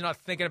future. He's not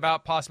thinking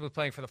about possibly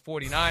playing for the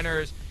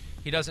 49ers.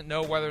 He doesn't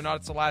know whether or not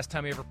it's the last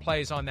time he ever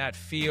plays on that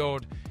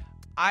field.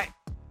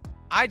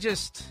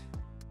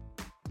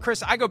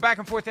 Chris, I go back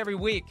and forth every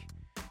week.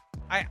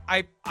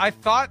 I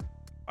thought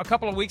a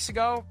couple of weeks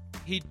ago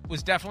he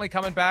was definitely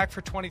coming back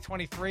for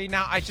 2023.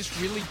 Now, I just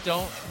really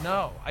don't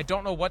know. I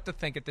don't know what to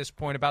think at this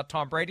point about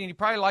Tom Brady, and he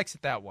probably likes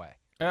it that way.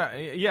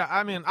 Yeah,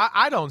 I mean,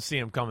 I don't see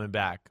him coming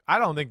back. I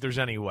don't think there's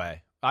any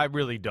way. I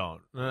really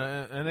don't.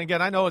 And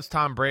again, I know it's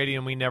Tom Brady,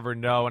 and we never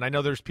know. And I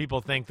know there's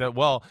people think that,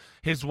 well,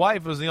 his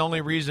wife was the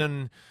only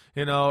reason,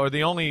 or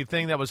the only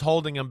thing that was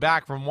holding him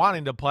back from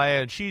wanting to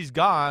play, and she's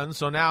gone,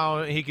 so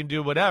now he can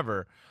do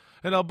whatever.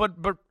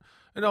 But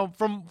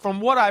from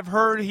what I've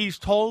heard, he's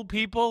told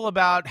people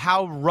about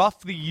how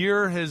rough the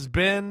year has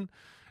been,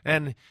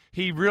 and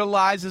he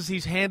realizes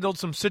he's handled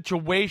some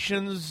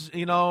situations,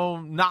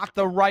 not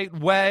the right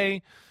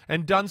way,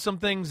 and done some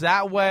things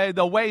that way,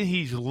 the way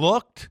he's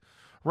looked,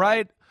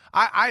 right?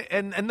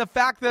 And the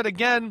fact that,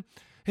 again,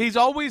 he's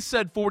always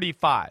said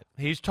 45.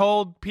 He's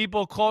told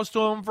people close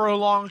to him for a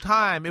long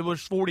time it was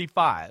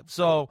 45.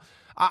 So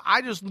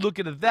I just look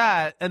at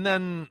that and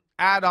then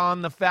add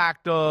on the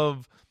fact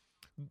of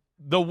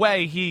the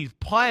way he's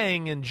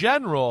playing in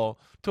general,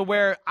 to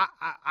where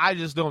I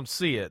just don't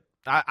see it.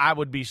 I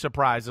would be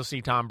surprised to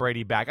see Tom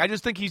Brady back. I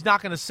just think he's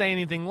not going to say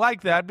anything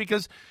like that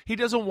because he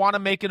doesn't want to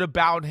make it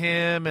about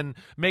him and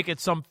make it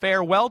some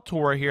farewell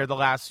tour here the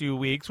last few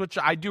weeks, which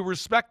I do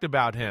respect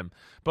about him.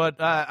 But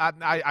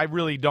I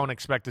really don't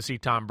expect to see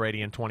Tom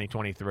Brady in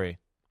 2023.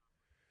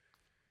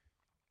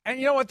 And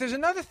you know what? There's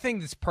another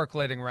thing that's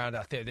percolating around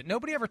out there that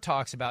nobody ever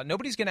talks about.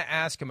 Nobody's going to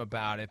ask him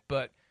about it,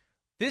 but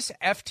this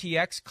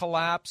FTX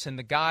collapse and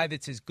the guy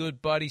that's his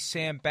good buddy,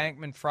 Sam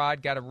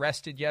Bankman-Fried, got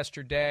arrested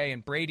yesterday,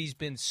 and Brady's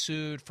been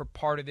sued for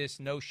part of this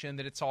notion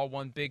that it's all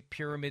one big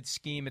pyramid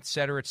scheme, et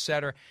cetera, et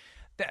cetera.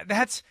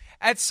 That's,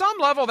 at some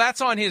level, that's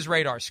on his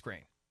radar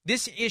screen.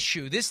 This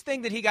issue, this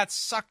thing that he got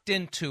sucked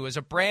into as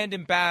a brand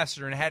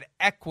ambassador and had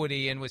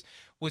equity and was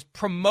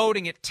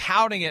promoting it,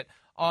 touting it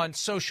on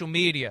social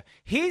media.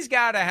 He's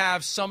got to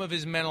have some of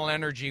his mental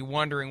energy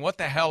wondering what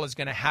the hell is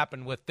going to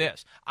happen with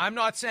this. I'm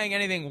not saying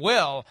anything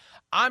will.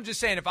 I'm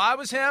just saying if I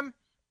was him,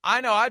 I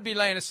know I'd be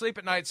laying asleep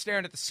at night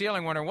staring at the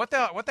ceiling wondering what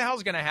the hell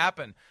is going to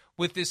happen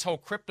with this whole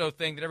crypto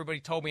thing that everybody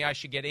told me I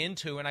should get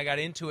into, and I got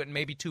into it in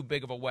maybe too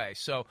big of a way.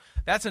 So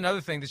that's another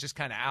thing that's just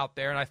kind of out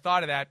there, and I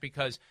thought of that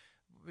because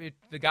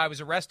the guy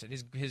was arrested.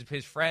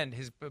 His friend,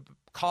 his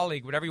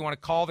colleague, whatever you want to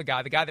call the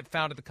guy that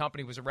founded the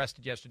company was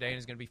arrested yesterday and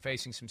is going to be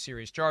facing some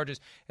serious charges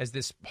as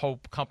this whole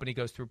company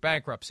goes through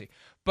bankruptcy.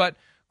 But,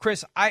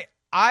 Chris, I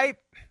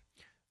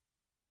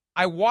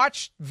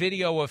watched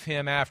video of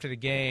him after the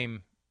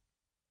game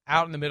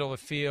out in the middle of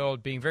the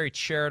field, being very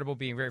charitable,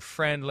 being very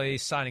friendly,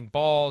 signing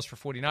balls for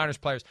 49ers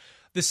players.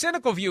 The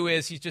cynical view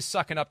is he's just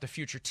sucking up to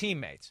future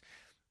teammates.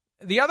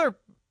 The other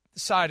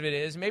side of it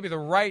is, maybe the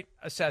right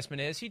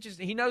assessment is,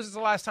 he knows it's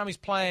the last time he's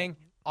playing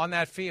on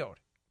that field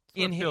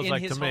in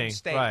his home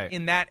state, right,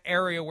 in that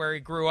area where he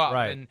grew up,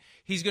 right, and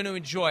he's going to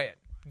enjoy it.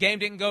 Game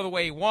didn't go the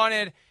way he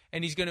wanted,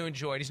 and he's going to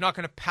enjoy it. He's not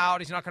going to pout.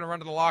 He's not going to run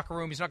to the locker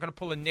room. He's not going to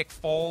pull a Nick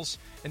Foles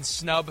and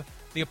snub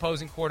the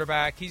opposing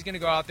quarterback. He's going to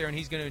go out there and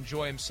he's going to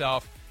enjoy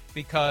himself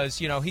because,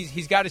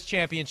 he's got his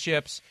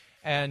championships,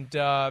 and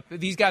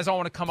these guys all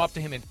want to come up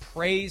to him and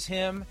praise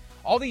him.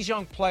 All these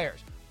young players.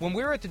 When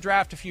we were at the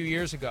draft a few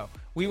years ago,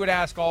 we would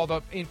ask all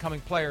the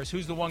incoming players,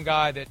 who's the one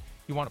guy that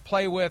you want to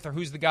play with, or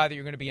who's the guy that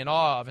you're going to be in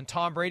awe of? And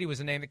Tom Brady was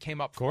a name that came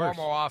up far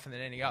more often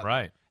than any other.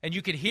 Right. And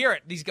you could hear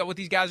it. What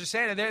these guys are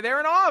saying, they're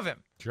in awe of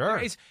him.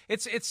 Sure.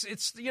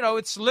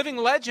 It's living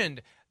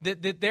legend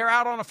that they're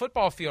out on a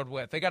football field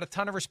with. They got a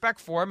ton of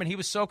respect for him, and he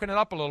was soaking it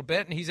up a little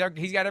bit, and he's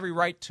got every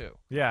right to.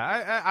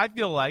 Yeah, I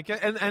feel like it.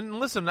 And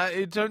listen,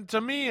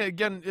 to me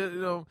again,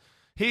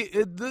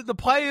 the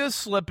play is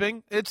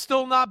slipping. It's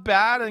still not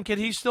bad, and can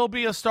he still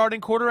be a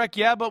starting quarterback?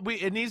 Yeah, but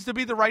it needs to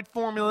be the right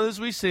formula as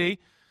we see.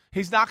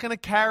 He's not going to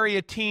carry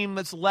a team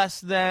that's less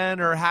than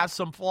or has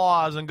some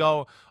flaws and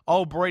go,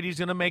 oh, Brady's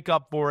going to make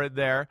up for it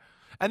there.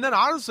 And then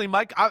honestly,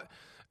 Mike,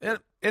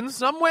 in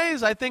some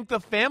ways, I think the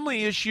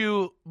family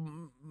issue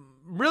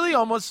really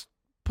almost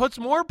puts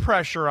more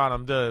pressure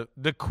on him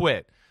to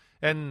quit.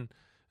 And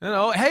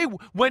hey,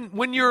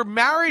 when you're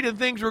married and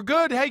things are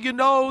good, hey,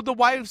 the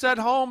wife's at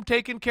home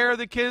taking care of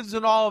the kids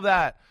and all of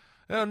that.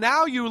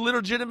 Now you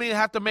legitimately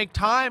have to make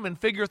time and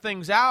figure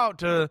things out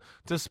to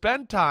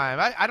spend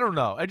time. I don't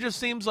know. It just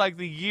seems like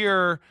the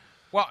year.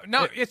 Well,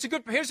 no, it's a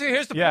good. Here's the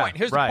point.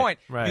 Here's the point.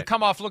 Right. You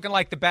come off looking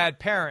like the bad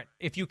parent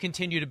if you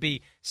continue to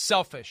be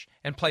selfish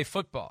and play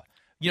football.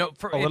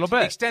 For a little to bit.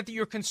 the extent that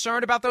you're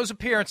concerned about those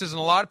appearances, and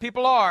a lot of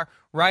people are,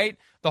 right?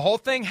 The whole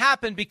thing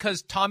happened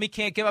because Tommy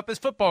can't give up his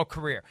football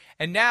career.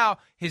 And now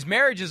his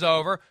marriage is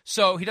over,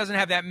 so he doesn't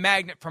have that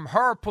magnet from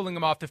her pulling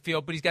him off the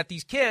field, but he's got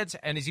these kids,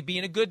 and is he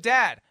being a good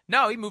dad?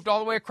 No, he moved all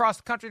the way across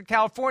the country to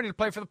California to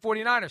play for the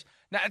 49ers.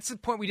 Now, that's the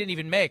point we didn't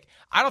even make.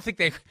 I don't think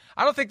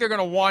they're going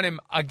to want him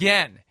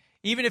again.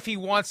 Even if he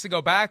wants to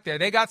go back there,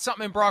 they got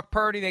something in Brock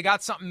Purdy. They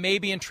got something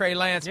maybe in Trey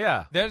Lance.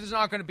 Yeah, there's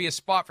not going to be a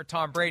spot for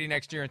Tom Brady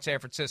next year in San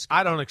Francisco.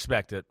 I don't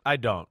expect it. I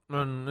don't.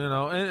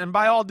 And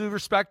by all due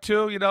respect,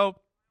 too,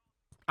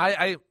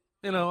 I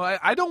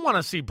don't want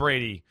to see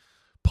Brady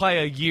play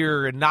a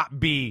year and not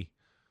be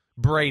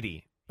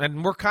Brady.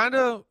 And we're kind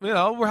of,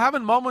 we're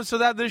having moments of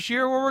that this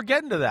year where we're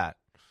getting to that.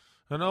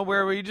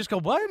 Where we just go,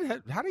 what?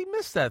 How did he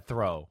miss that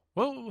throw?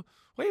 Well,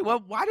 wait,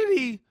 why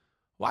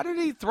did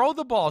he throw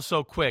the ball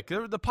so quick?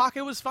 The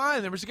pocket was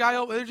fine. There was a guy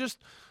over there just,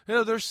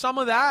 there's some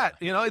of that.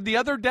 The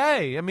other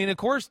day, of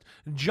course,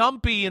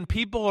 jumpy and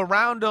people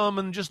around him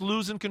and just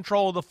losing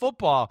control of the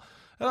football.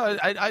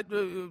 I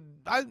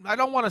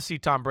don't want to see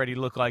Tom Brady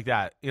look like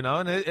that,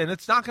 and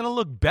it's not going to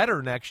look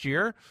better next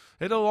year.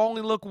 It'll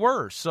only look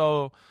worse.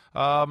 So,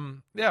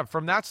 from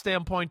that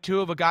standpoint,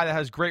 too, of a guy that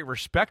has great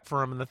respect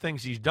for him and the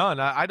things he's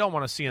done, I don't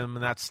want to see him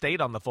in that state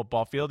on the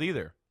football field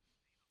either.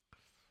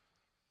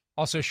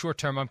 Also, short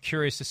term, I'm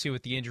curious to see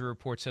what the injury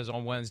report says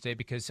on Wednesday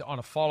because on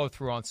a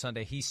follow-through on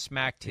Sunday, he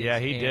smacked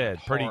his he did.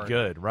 Pretty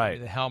good, right.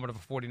 The helmet of a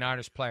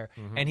 49ers player,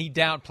 and he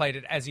downplayed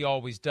it as he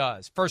always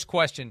does. First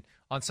question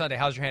on Sunday,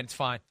 how's your hand? It's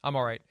fine. I'm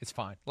all right. It's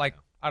fine. I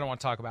don't want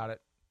to talk about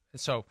it.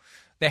 So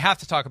they have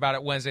to talk about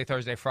it Wednesday,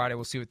 Thursday, Friday.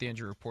 We'll see what the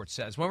injury report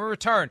says. When we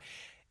return,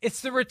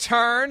 it's the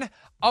return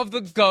of the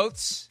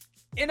GOATs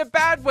in a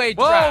bad way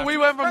draft. Whoa, we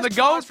went from the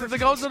GOATs to the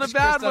GOATs in a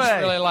bad way.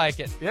 Doesn't really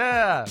like it.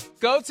 Yeah.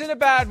 GOATs in a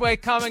bad way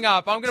coming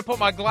up. I'm going to put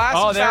my glasses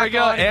back on. Oh, there we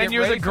go. And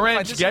you're the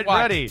Grinch. Get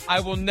ready.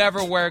 I will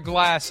never wear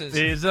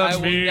glasses. I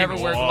will never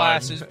wear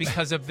glasses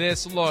because of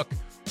this look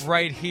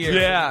right here.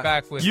 Yeah.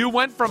 Back with you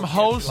went from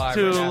host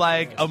to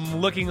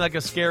looking like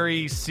a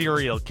scary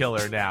serial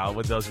killer now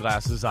with those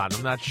glasses on.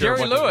 I'm not sure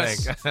Jerry what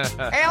Lewis. to think.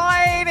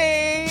 Hey,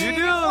 lady. You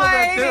do a little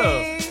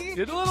bit, too. You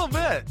did a little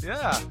bit.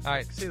 Yeah. All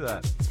right. See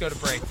that. Let's go to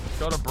break.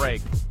 Go to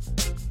break.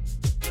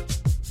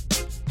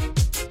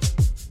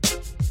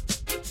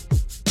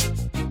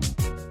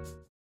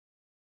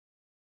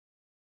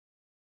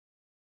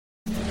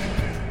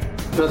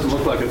 It doesn't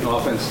look like an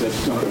offense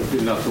that's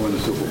good enough to win the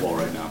Super Bowl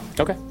right now.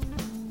 Okay.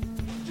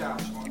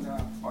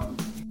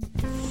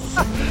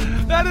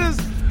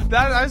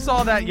 I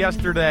saw that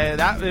yesterday.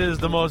 That is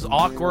the most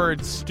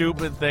awkward,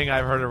 stupid thing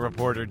I've heard a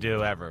reporter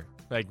do ever.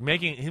 He's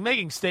making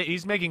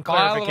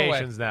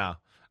clarifications now.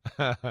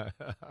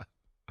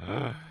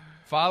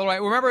 File away.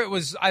 Remember,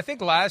 I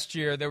think last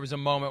year there was a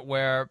moment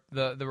where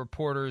the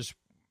reporters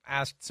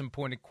asked some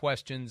pointed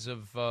questions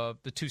of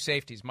the two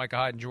safeties, Micah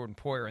Hyde and Jordan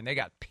Poyer, and they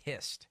got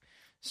pissed.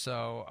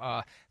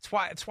 So it's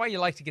why you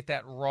like to get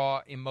that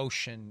raw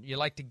emotion. You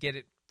like to get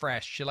it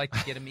fresh. You like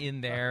to get them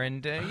in there,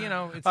 and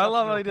it's I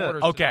love how he did.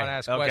 Okay, to not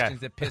ask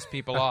questions that piss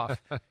people off.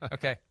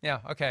 Okay, yeah,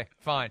 okay,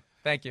 fine,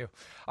 thank you.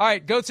 All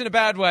right, GOATs in a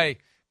bad way.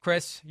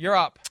 Chris, you're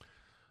up.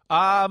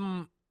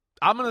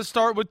 I'm going to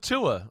start with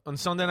Tua on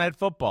Sunday Night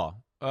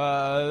Football.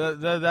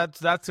 That's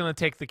going to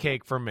take the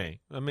cake for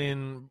me. I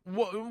mean,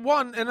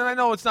 one, and I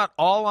know it's not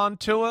all on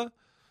Tua,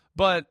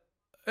 but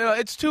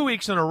it's 2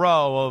 weeks in a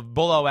row of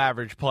below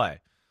average play.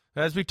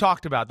 As we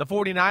talked about, the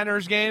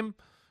 49ers game,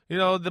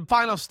 the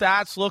final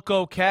stats look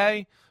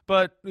okay,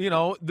 but,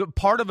 the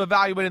part of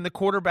evaluating the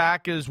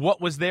quarterback is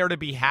what was there to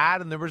be had,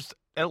 and there was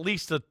at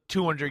least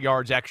 200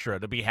 yards extra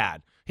to be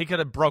had. He could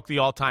have broke the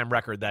all-time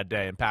record that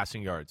day in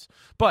passing yards.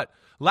 But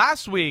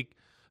last week,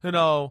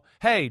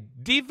 hey,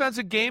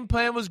 defensive game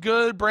plan was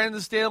good. Brandon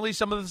Staley,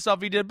 some of the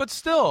stuff he did, but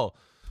still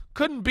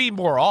couldn't be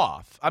more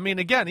off. I mean,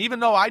 again, even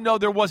though I know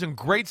there wasn't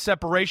great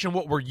separation,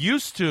 what we're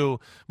used to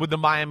with the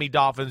Miami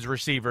Dolphins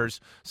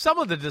receivers, some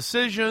of the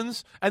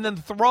decisions and then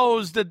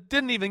throws that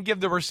didn't even give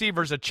the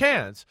receivers a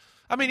chance.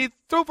 I mean, he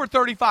threw for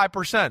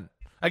 35%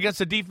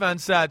 against a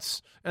defense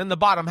that's in the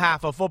bottom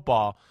half of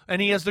football,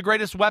 and he has the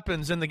greatest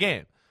weapons in the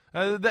game.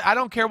 I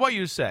don't care what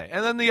you say.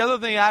 And then the other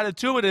thing added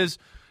to it is,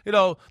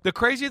 the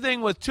crazy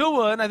thing with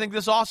Tua, and I think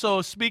this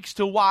also speaks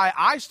to why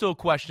I still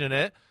question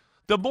it,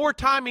 the more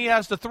time he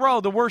has to throw,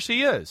 the worse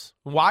he is.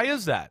 Why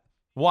is that?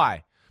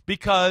 Why?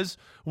 Because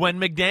when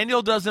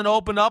McDaniel doesn't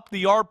open up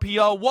the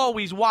RPO, whoa,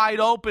 he's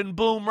wide open,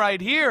 boom, right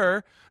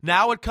here.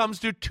 Now it comes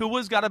to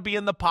Tua's got to be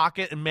in the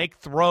pocket and make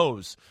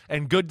throws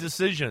and good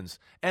decisions.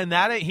 And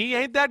he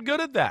ain't that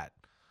good at that.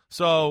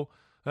 So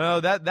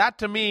that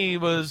to me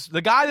was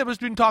the guy that was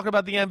been talking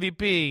about the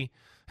MVP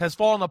has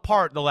fallen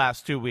apart the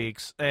last 2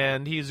 weeks,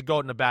 and he's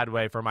going in a bad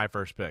way for my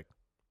first pick.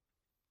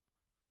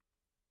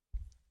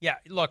 Yeah,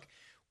 look,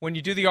 when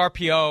you do the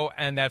RPO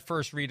and that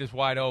first read is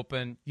wide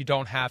open, you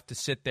don't have to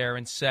sit there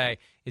and say,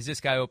 is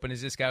this guy open?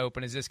 Is this guy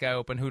open? Is this guy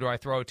open? Who do I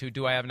throw to?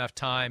 Do I have enough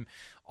time?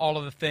 All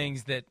of the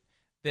things that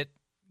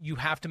you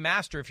have to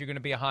master if you're going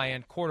to be a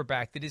high-end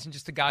quarterback that isn't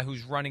just a guy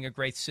who's running a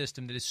great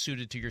system that is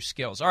suited to your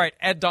skills. All right,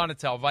 Ed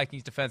Donatel,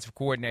 Vikings defensive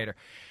coordinator.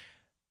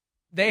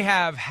 They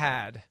have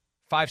had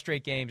 5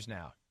 straight games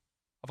now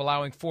of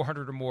allowing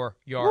 400 or more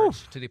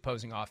yards to the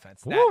opposing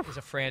offense. That is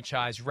a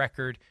franchise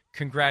record.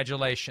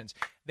 Congratulations.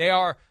 They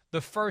are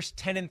the first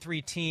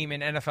 10-3 team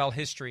in NFL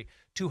history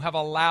to have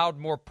allowed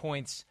more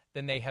points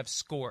than they have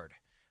scored.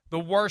 The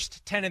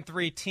worst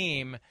 10-3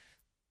 team,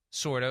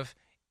 sort of,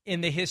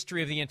 in the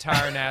history of the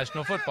entire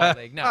National Football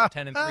League. Now,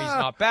 10-3 is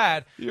not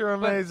bad. You're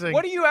amazing.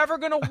 What are you ever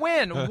going to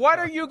win? What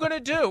are you going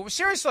to do?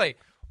 Seriously,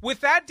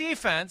 with that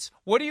defense,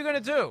 what are you going to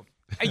do?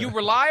 And you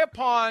rely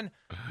upon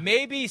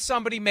maybe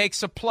somebody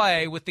makes a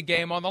play with the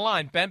game on the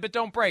line. Bend but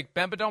don't break.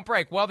 Bend but don't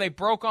break. Well, they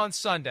broke on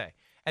Sunday,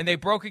 and they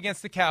broke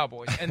against the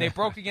Cowboys, and they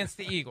broke against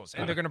the Eagles,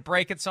 and they're going to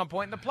break at some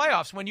point in the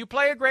playoffs. When you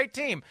play a great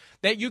team,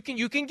 that you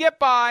can get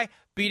by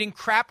beating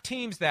crap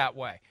teams that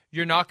way.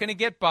 You're not going to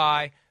get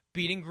by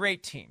beating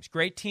great teams.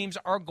 Great teams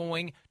are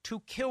going to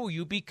kill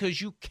you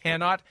because you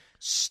cannot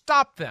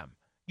stop them.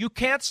 You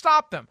can't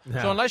stop them.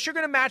 Yeah. So unless you're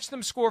going to match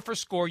them score for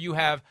score, you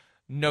have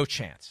no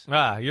chance.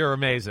 You're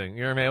amazing.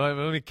 You're amazing.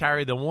 Let me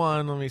carry the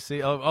one. Let me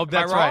see. Oh,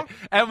 that's Am I wrong?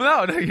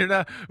 right. No, you're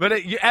not. But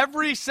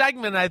every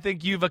segment, I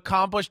think you've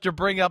accomplished to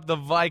bring up the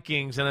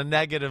Vikings in a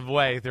negative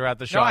way throughout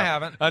the show. No, I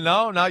haven't.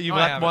 No, you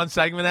left one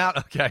segment out?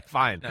 Okay,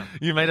 fine. No.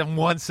 You made them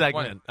one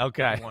segment.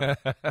 Okay.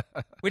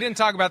 We didn't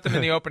talk about them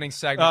in the opening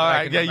segment. All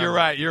right. Yeah, you're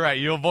right.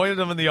 You avoided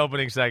them in the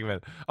opening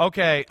segment.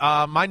 Okay.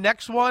 My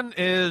next one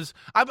is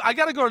I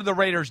got to go to the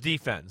Raiders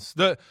defense.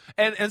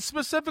 And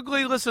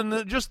specifically,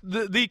 listen, just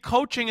the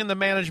coaching and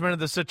the management of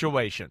the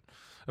situation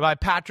by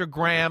Patrick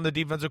Graham, the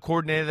defensive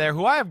coordinator there,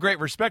 who I have great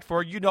respect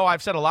for.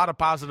 I've said a lot of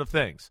positive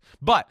things.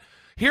 But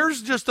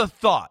here's just a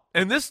thought.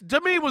 And this,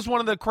 to me, was one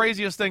of the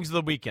craziest things of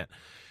the weekend.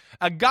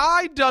 A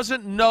guy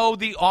doesn't know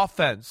the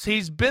offense.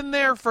 He's been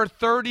there for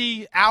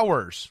 30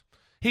 hours.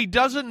 He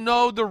doesn't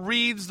know the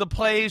reads, the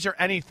plays, or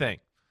anything.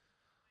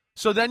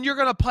 So then you're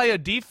going to play a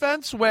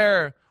defense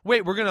where,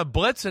 wait, we're going to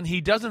blitz and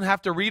he doesn't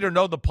have to read or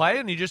know the play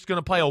and he's just going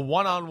to play a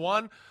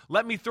one-on-one?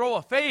 Let me throw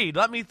a fade.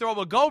 Let me throw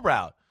a go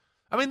route.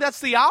 I mean, that's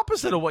the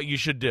opposite of what you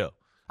should do.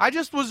 I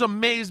just was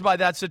amazed by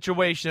that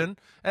situation,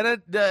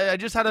 and I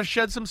just had to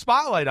shed some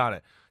spotlight on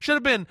it. Should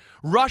have been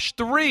rush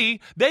 3.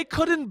 They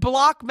couldn't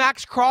block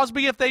Max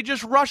Crosby if they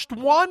just rushed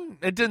 1,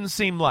 it didn't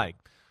seem like.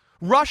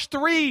 Rush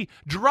 3,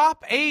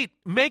 drop 8,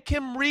 make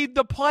him read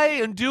the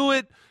play and do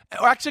it,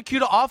 or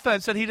execute an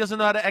offense that he doesn't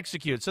know how to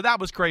execute. So that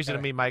was crazy to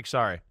me, Mike.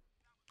 Sorry.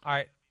 All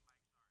right.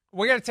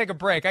 We got to take a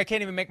break. I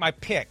can't even make my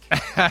pick.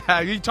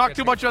 You talk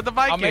too much about the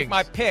Vikings. I'll make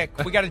my pick.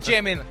 We got to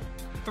jam in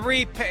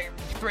 3 picks.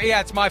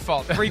 Yeah, it's my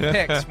fault. 3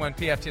 picks when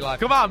PFT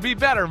Live. Come on, be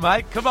better,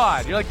 Mike. Come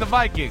on. You're like the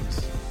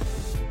Vikings.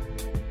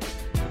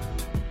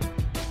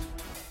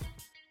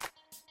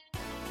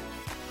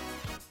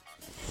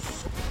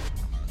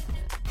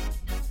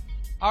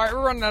 All right,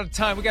 we're running out of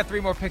time. We got 3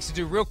 more picks to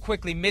do. Real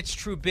quickly, Mitch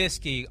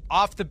Trubisky,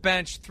 off the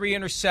bench, 3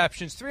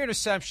 interceptions. 3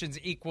 interceptions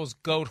equals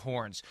goat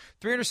horns.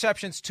 3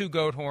 interceptions, 2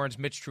 goat horns.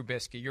 Mitch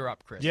Trubisky, you're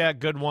up, Chris. Yeah,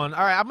 good one.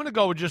 All right, I'm going to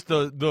go with just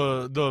the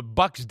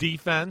Bucs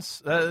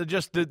defense,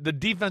 just the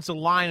defensive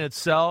line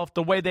itself,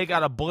 the way they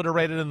got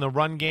obliterated in the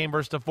run game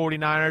versus the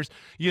 49ers.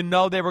 You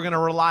know they were going to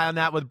rely on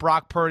that with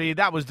Brock Purdy.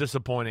 That was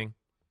disappointing.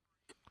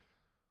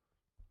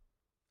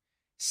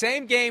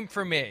 Same game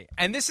for me.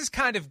 And this is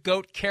kind of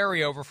GOAT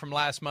carryover from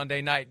last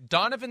Monday night.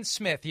 Donovan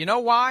Smith. You know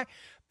why?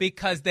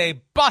 Because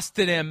they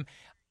busted him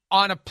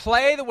on a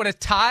play that would have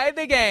tied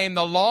the game,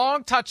 the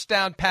long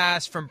touchdown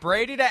pass from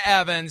Brady to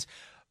Evans.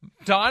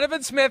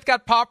 Donovan Smith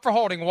got popped for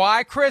holding.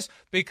 Why, Chris?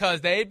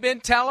 Because they'd been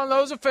telling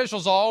those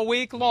officials all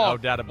week long. No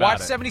doubt about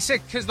Watch it.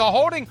 76, because the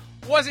holding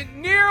wasn't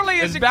nearly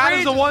as bad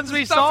as the egregious ones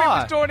we stuff saw.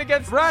 he was doing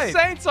against the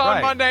Saints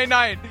on Monday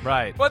night.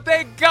 Right. But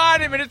they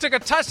got him, and it took a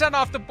touchdown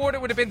off the board.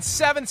 It would have been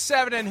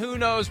 7-7, and who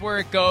knows where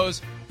it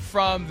goes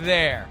from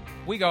there.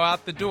 We go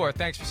out the door.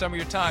 Thanks for some of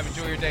your time.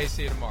 Enjoy your day.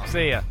 See you tomorrow.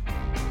 See ya.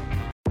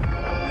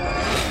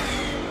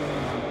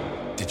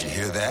 Did you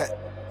hear that?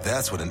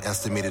 That's what an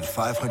estimated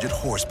 500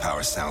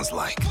 horsepower sounds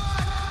like.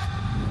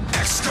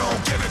 Next, go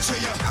give it to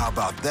you. How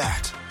about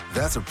that?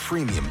 That's a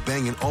premium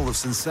Bang &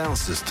 Olufsen sound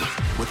system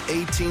with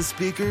 18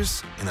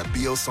 speakers and a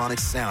Biosonic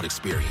sound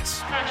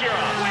experience.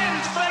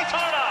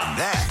 And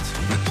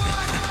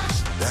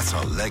that's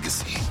our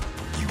legacy.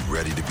 You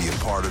ready to be a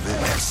part of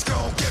it? Next,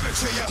 go give it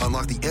to you.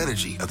 Unlock the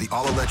energy of the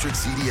all-electric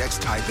ZDX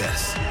Type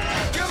S.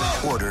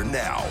 Order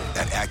now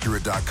at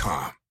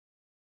Acura.com.